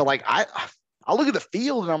 But I look at the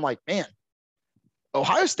field and I'm like, man,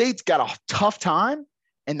 Ohio State's got a tough time.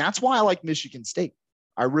 And that's why I like Michigan State.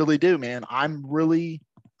 I really do, man. I'm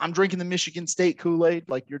drinking the Michigan State Kool-Aid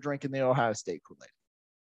like you're drinking the Ohio State Kool-Aid.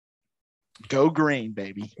 Go green,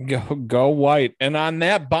 baby. Go white. And on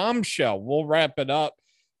that bombshell, we'll wrap it up.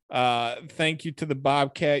 Thank you to the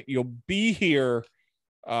Bobcat. You'll be here.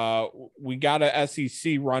 We got a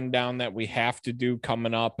SEC rundown that we have to do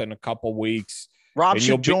coming up in a couple weeks. Rob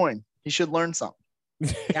should join. He should learn something.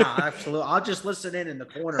 Yeah, absolutely. I'll just listen in the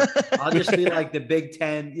corner. I'll just be like the Big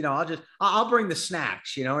Ten. I'll bring the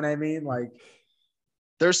snacks. You know what I mean?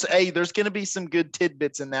 There's going to be some good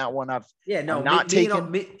tidbits in that one.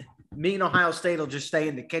 Me and Ohio State will just stay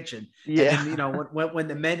in the kitchen. Yeah. And then, when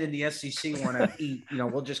the men in the SEC want to eat,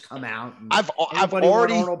 we'll just come out. And I've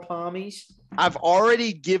already Arnold Palmies. I've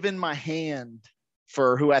already given my hand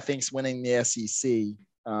for who I think's winning the SEC.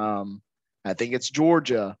 I think it's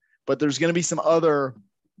Georgia, but there's going to be some other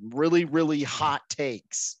really, really hot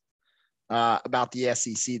takes about the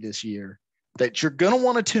SEC this year that you're going to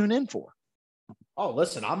want to tune in for. Oh,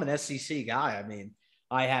 listen, I'm an SEC guy. I mean,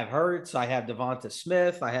 I have Hurts, I have Devonta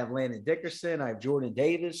Smith, I have Landon Dickerson, I have Jordan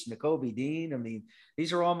Davis, N'Kobe Dean. I mean,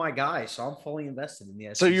 these are all my guys, so I'm fully invested in the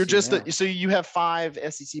SEC. So you're just now. so you have 5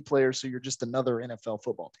 SEC players, so you're just another NFL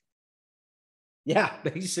football team. Yeah,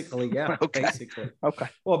 basically, yeah, Okay. basically. Okay.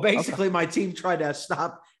 Well, basically, my team tried to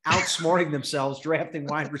stop outsmarting themselves, drafting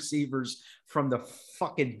wide receivers from the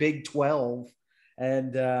fucking Big 12,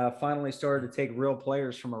 and finally started to take real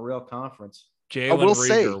players from a real conference. Jalen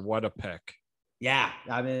Reagor, what a pick. Yeah,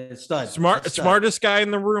 I mean, it's stud. Smartest guy in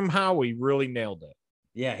the room, Howie, really nailed it.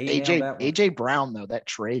 Yeah, he nailed that one. AJ Brown, though, that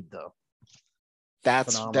trade, though.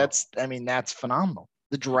 That's phenomenal.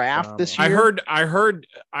 The draft this year. I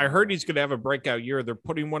heard he's going to have a breakout year. They're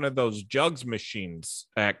putting one of those jugs machines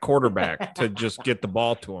at quarterback to just get the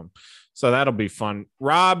ball to him. So that'll be fun.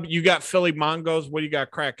 Rob, you got Philly Mongos. What do you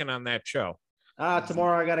got cracking on that show?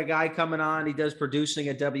 Tomorrow I got a guy coming on. He does producing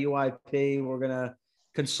at WIP. We're going to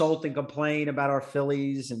consult and complain about our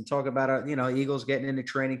Phillies and talk about our, Eagles getting into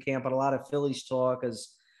training camp, but a lot of Phillies talk as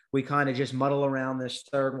we kind of just muddle around this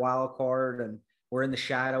third wild card, and we're in the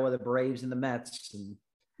shadow of the Braves and the Mets. And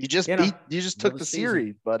you just took the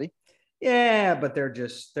series, buddy. Yeah, but they're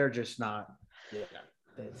just not. Yeah,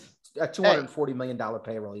 it's a $240 million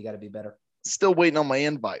payroll. You got to be better. Still waiting on my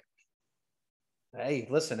invite. Hey,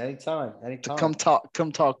 listen, anytime. To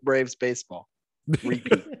come talk Braves baseball.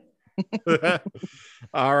 Repeat.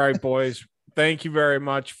 All right, boys. Thank you very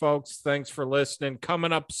much, folks. Thanks for listening.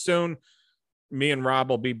 Coming up soon, me and Rob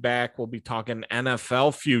will be back. We'll be talking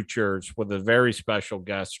NFL futures with a very special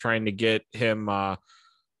guest, trying to get him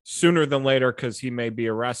sooner than later because he may be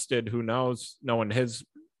arrested. Who knows? Knowing his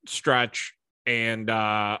stretch. And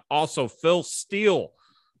also Phil Steele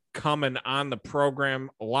coming on the program.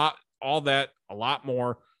 A lot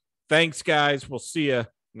more. Thanks, guys. We'll see you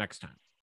next time.